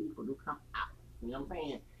our people do come out. You know what I'm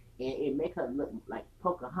saying? And it make her look like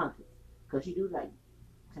Pocahontas, cause she do like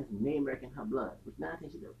some Native American in her blood, which not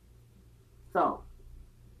think she do. So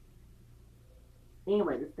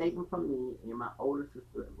anyway, the statement from me and my older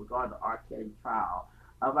sister regarding the R. Kelly trial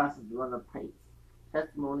of our sister Jerhonda Pace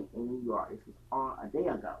testimony in New York. This was on a day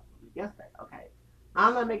ago. Yesterday, okay.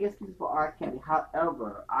 I'm not making excuses for R. Kelly.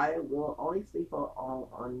 However, I will only speak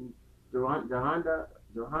on Jerhonda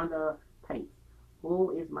Pace,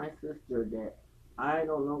 who is my sister that I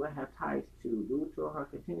no longer have ties to due to her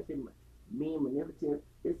continuously being manipulative,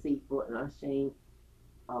 deceitful, and ashamed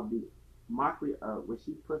of the mockery of what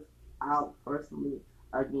she puts out personally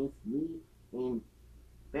against me and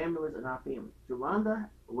families in our family. Jerhonda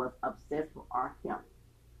was obsessed with R. Kelly.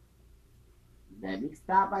 Let me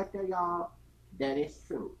stop right there, y'all. That is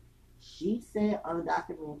true. She said on a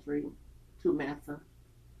documentary to Massa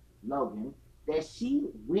Logan that she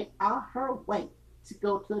went out her way to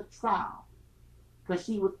go to a trial because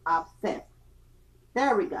she was obsessed.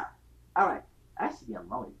 There we go. All right. I should be a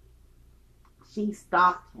lawyer. She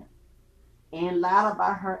stalked him and lied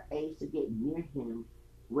about her age to get near him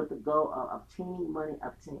with the goal of obtaining money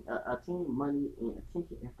and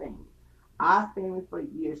attention and fame. Our family for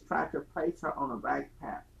years tried to place her on the right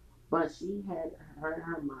path, but she had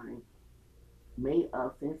her mind made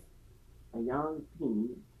up since a young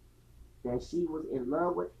teen that she was in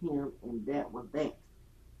love with him, and that was that.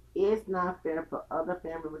 It's not fair for other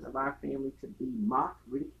family members of our family to be mocked,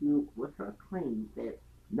 ridiculed with her claims that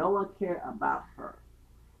no one cared about her.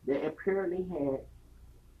 They apparently had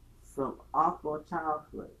some awful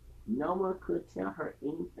childhood. No one could tell her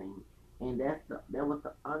anything, and that was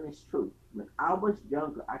the honest truth. When I was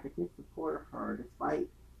younger, I continued to support her despite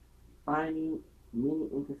finding many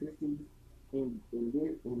inconsistencies in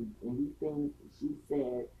these things she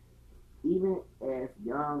said, even as a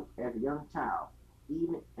young child,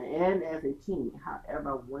 even and as a teen.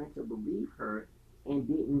 However, I wanted to believe her and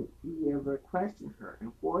didn't ever question her.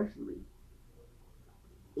 Unfortunately,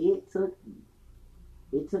 it took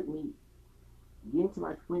me getting to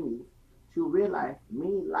my 20s to realize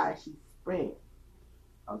many lies she spread,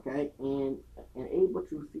 okay, and able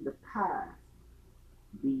to see the past,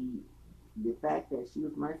 the fact that she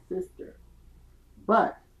was my sister,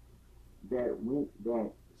 but that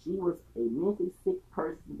she was a mentally sick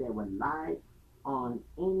person that would lie on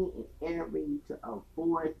any and every to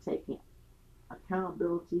avoid taking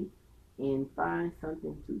accountability and find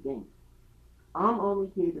something to gain. I'm only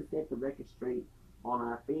here to set the record straight on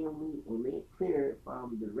our family and make it clear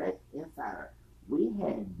from the direct insider we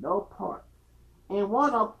had no part and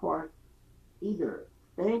want no part either.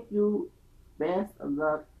 Thank you. Best of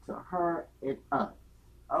luck to her and us.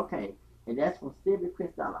 Okay, and that's from Sylvia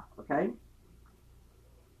Cristela. Okay,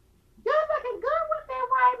 you're looking good with that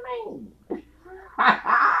white man.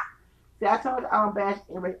 See, I told you I'm bash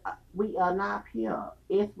and we are not pure.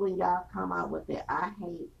 It's when y'all come out with that I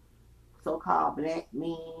hate so-called black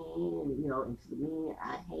men, and to the men,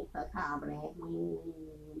 I hate so-called black men,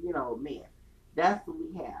 men. That's what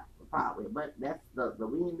we have the problem with. But that's the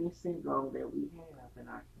win-win syndrome that we have in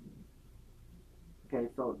our community. Okay,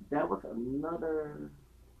 so that was another.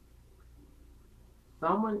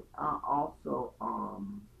 Someone also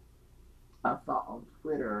I saw on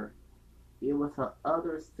Twitter It was her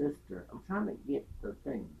other sister. I'm trying to get the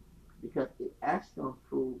thing because it actually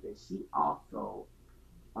proved that she also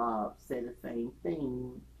said the same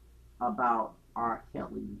thing about R.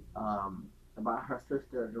 Kelly, about her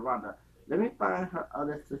sister Jerhonda. Let me find her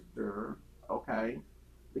other sister, okay?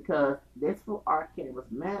 Because that's what R. Kelly was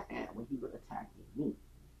mad at when he was attacking me,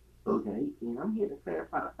 okay? And I'm here to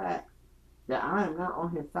clarify the fact that I am not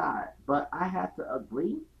on his side, but I have to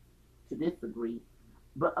agree to disagree,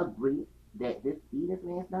 but agree that this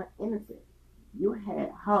man's not innocent. You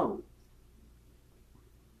had hoes.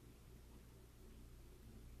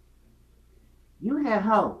 You had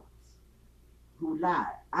hoes who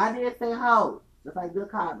lied. I did say hoes, just like Bill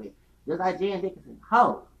Cosby, just like Jan Dickinson,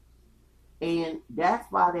 hoes. And that's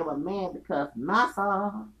why they were mad because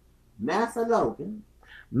Massa Logan,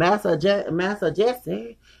 Massa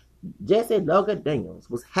Jesse Logan Daniels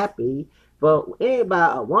was happy for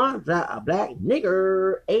anybody a one drop a black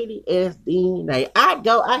nigger ADSD. I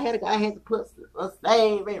had to put a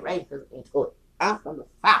slavery racism into it. I'm from the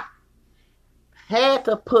South. Had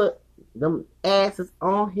to put them asses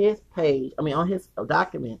on his page. I mean, on his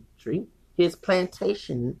documentary, his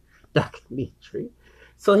plantation documentary,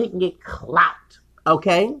 so he can get clout.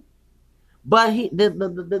 Okay, but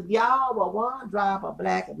the y'all were one drop of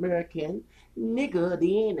black American nigger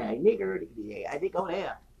DNA, nigger DNA. I did go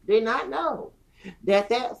there. Did not know that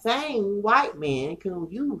same white man can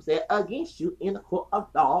use that against you in the court of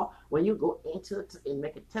law when you go into and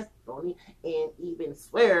make a testimony and even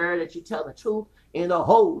swear that you tell the truth and the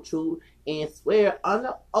whole truth and swear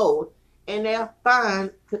under oath, and they'll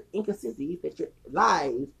find inconsistencies that your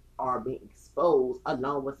lies are being exposed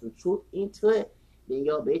along with some truth into it. Then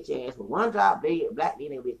your bitch ass with one drop black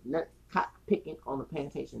DNA with nut picking on the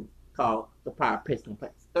plantation called the prior prison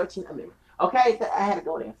place. 13 Amendment. Okay, so I had to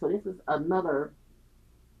go there. So this is another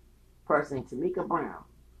person, Tamika Brown.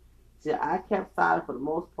 Said, I kept silent for the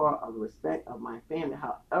most part of the respect of my family.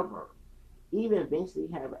 However, even eventually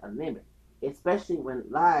have a limit, especially when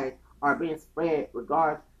lies are being spread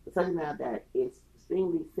regarding such a matter that it's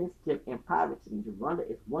extremely sensitive and private to me. Jerhonda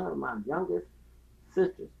is one of my youngest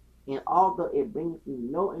sisters, and although it brings me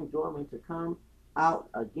no enjoyment to come out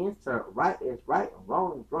against her, right is right and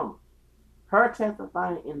wrong is wrong. Her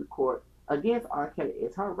testifying in the court against R. Kelly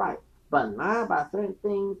is her right, but lying about certain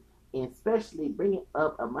things, and especially bringing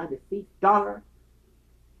up a my deceased daughter,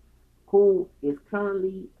 who is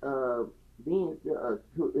currently still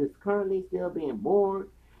being born,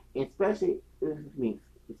 especially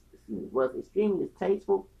was extremely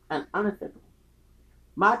distasteful and unacceptable.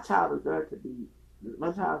 My child deserves to be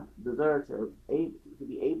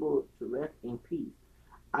able to rest in peace.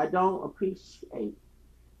 I don't appreciate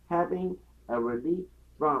having a relief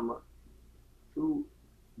drama due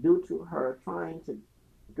to her trying to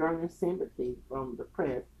garner sympathy from the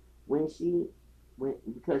press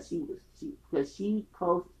because she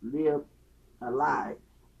close lived a lie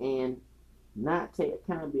and not take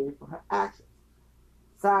accountability for her actions.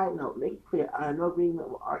 Side note, make it clear, I have no agreement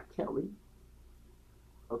with R. Kelly.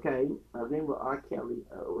 Okay, agreement with R. Kelly.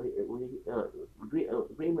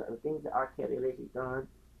 Agreement of things that R. Kelly allegedly done.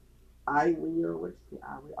 I will.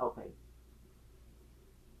 Okay.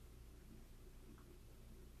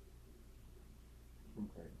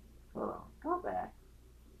 Okay. Hold on. Go back.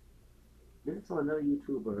 This is from another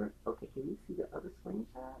YouTuber. Okay, can you see the other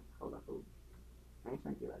screenshot? Hold on. I ain't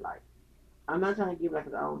trying to give it like. I'm not trying to give it like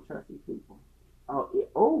because I don't trust these people. Hold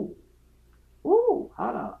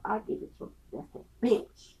on. I get it. That's that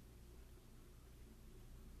bitch.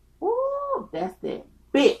 Ooh, that's that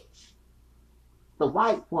bitch. The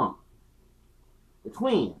white woman. The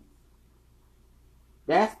twins.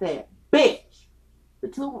 That's that bitch. The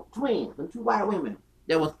two twins, the two white women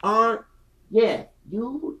that was on. Yeah,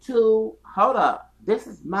 you two. Hold up. This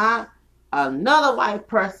is another white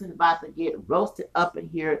person about to get roasted up in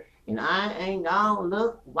here, and I ain't gonna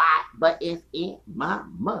look white, but it's in my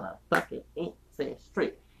motherfucking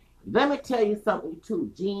ancestry. Let me tell you something,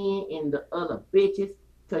 too, Jen and the other bitches,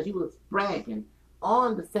 because you was bragging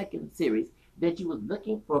on the second series that you was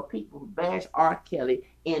looking for people who bash R. Kelly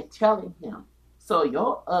and telling him, so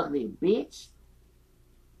your ugly bitch,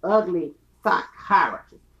 ugly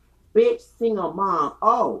psychiatrist, bitch, single mom.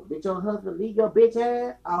 Oh, did your husband leave your bitch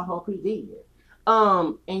ass? I hope he did.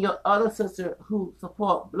 And your other sister who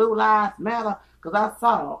support Blue Lives Matter, because I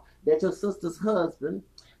saw that your sister's husband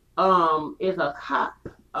is a cop,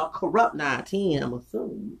 a corrupt 910, I'm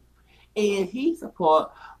assuming, and he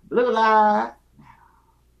support Blue Lives.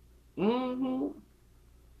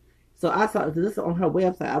 So I saw this on her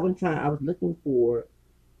website. I was looking for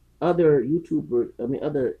other YouTubers,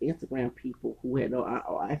 other Instagram people who had no.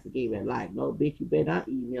 I actually gave it a like. No, bitch, you better not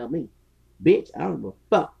email me. Bitch, I don't give a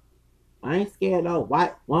fuck. I ain't scared of a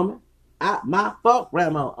white woman. My fuck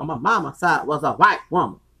grandma on my mama's side was a white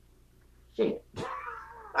woman. Shit.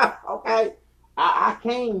 Okay? I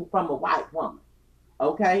came from a white woman.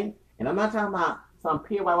 Okay? And I'm not talking about some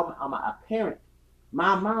pure white woman. I'm a parent.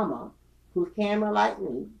 My mama, who's Cameron like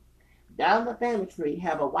me, down the family tree,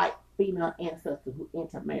 have a white female ancestor who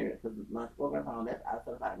intermarried. Because my grandpa, that's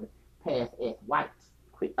outside of passed as white.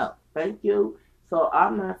 Quick up. Thank you. So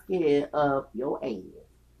I'm not scared of your ass.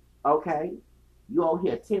 Okay? You over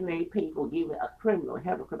here intimidating people, giving a criminal,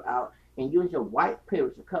 have a criminal out, and use your white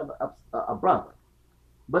privilege to cover up a brother.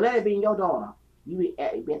 But let it be your daughter. You be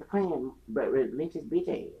at the plan, but religious bitch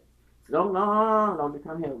ass. So don't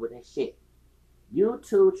come here with that shit. You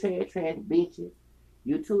two trash bitches.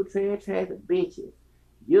 You two trash bitches.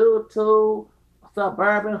 You two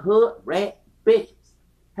suburban hood rat bitches.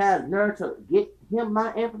 Had nerve to get him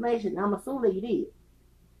my information. I'm assuming you did.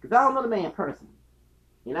 Because I don't know the man personally.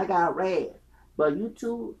 And I got red. But you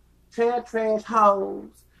two trash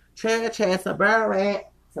hoes, trash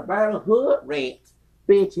suburban hood rats,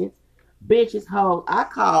 bitches, hoes. I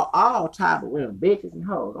call all type of women bitches and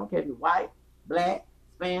hoes. I don't care if you're white, black,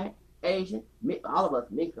 Hispanic, Asian, all of us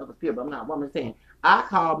mixed up as people, but I'm not a woman saying. I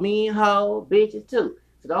call men hoes, bitches too.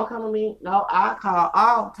 So don't come to me. No, I call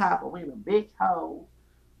all type of women bitch hoes,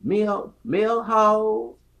 male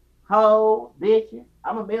hoes, bitches.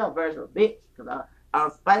 I'm a male version of bitch because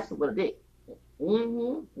I'm spicy with a dick.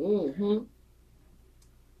 Your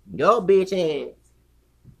bitch ass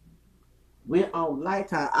went on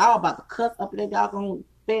Lifetime. I was about to cuss up in that doggone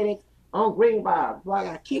FedEx on Greenbrier before I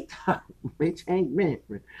got kicked out. Bitch ain't meant.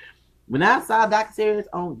 When I saw Dr. Series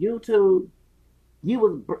on YouTube,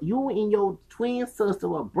 you and your twin sister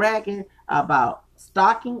were bragging about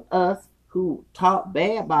stalking us who talk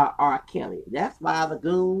bad about R. Kelly. That's why the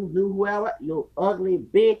goons knew whoever, you ugly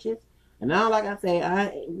bitches. And now, like I say,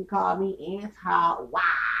 you call me anti-white.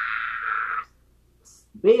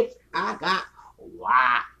 Bitch, I got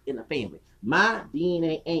white in the family. My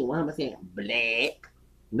DNA ain't 100% black.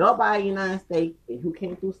 Nobody in the United States who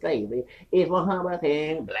came through slavery is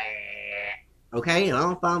 100% black. Okay? And I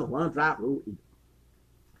don't follow one drop rule either.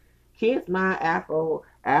 Kiss my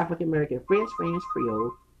African American, French,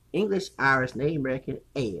 Creole, English, Irish, Native American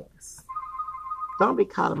ass. Don't be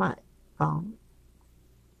calling my phone.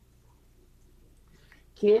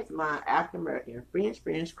 Kiss my African American, French,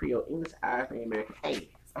 Creole, English, Irish, Native American ass.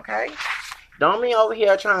 Okay? Don't be over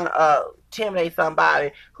here trying to intimidate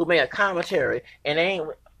somebody who made a commentary and they ain't.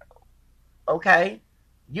 Okay?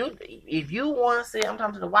 If you want to see, I'm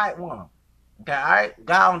talking to the white woman. Okay, alright?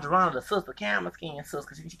 God on Jerhonda, the sister, camera skin sister,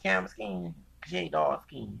 because she camera skin. She ain't dark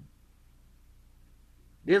skin.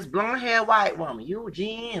 This blonde haired white woman, you,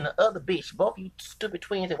 Jen, and the other bitch, both you stupid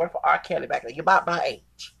twins that work for R. Kelly back there, you're about my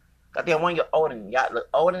age. Got that one year older than y'all look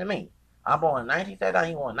older than me. I'm born in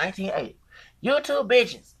 1939, you born in 1980. You two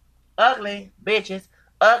bitches, ugly bitches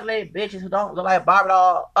who don't look like Barbie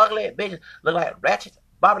dolls, ugly bitches look like ratchet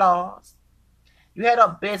Barbie dolls. You had no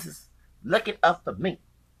business looking up for me.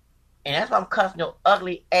 And that's why I'm cussing your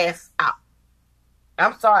ugly ass out.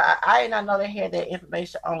 I'm sorry, I did not know they had that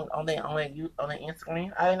information on their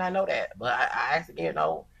Instagram. I did not know that, but I actually didn't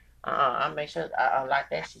know. I make sure I like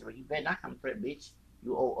that shit. But you better not come for it, bitch.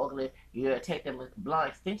 You old ugly. You take them blonde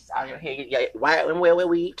extensions out of your hair. Yeah, white women wear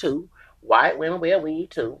weave too. White women wear weave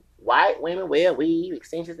too. White women wear weave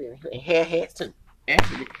extensions and hair hats too.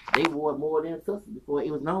 Actually, they wore more than sisters before it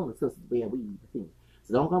was known that sisters wear weave.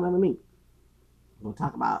 So don't come at me. We're gonna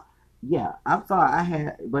talk about. Yeah, I'm sorry.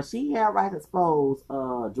 But she had right to expose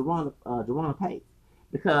Jerhonda Pace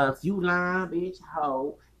because you lying, bitch,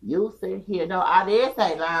 hoe. You sit here. No, I did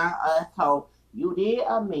say lying, hoe. You did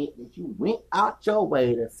admit that you went out your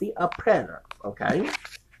way to see a predator, okay,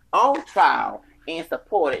 on trial and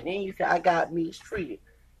support it. Then you say I got mistreated.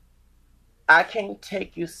 I can't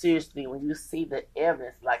take you seriously when you see the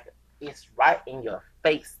evidence like it's right in your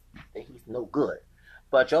face that he's no good.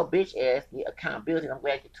 But your bitch ass need accountability. I'm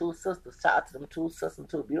glad your two sisters, shout out to them two sisters,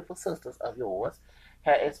 two beautiful sisters of yours,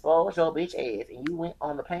 had exposed your bitch ass, and you went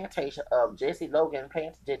on the plantation of Jesse Logan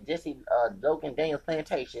Daniels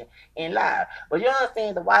plantation and lied. But you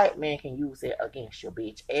understand the white man can use it against your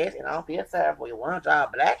bitch ass, and I don't feel sorry for your one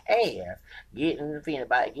job black ass getting offended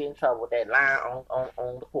by it, getting in trouble with that line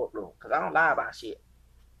on the courtroom. Because I don't lie about shit.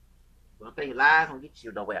 But I'm saying lies don't get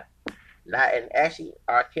you nowhere. Lie, and actually,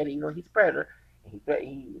 R. Kelly, he's a predator. He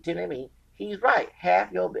telling me he's right.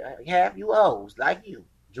 Half you hoes like you,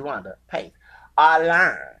 Jerhonda Pace, are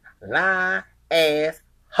lying ass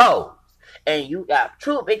hoes, and you got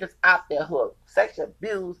true victims out there who are sexual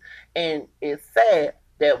abused, and it's sad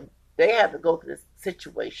that they have to go through this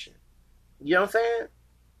situation. You know what I'm saying?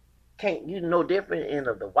 Can't you know different in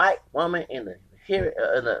the white woman and the here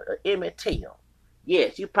in the Emmett Till?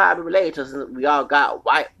 Yes, you probably related to us. We all got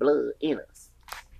white blood in us.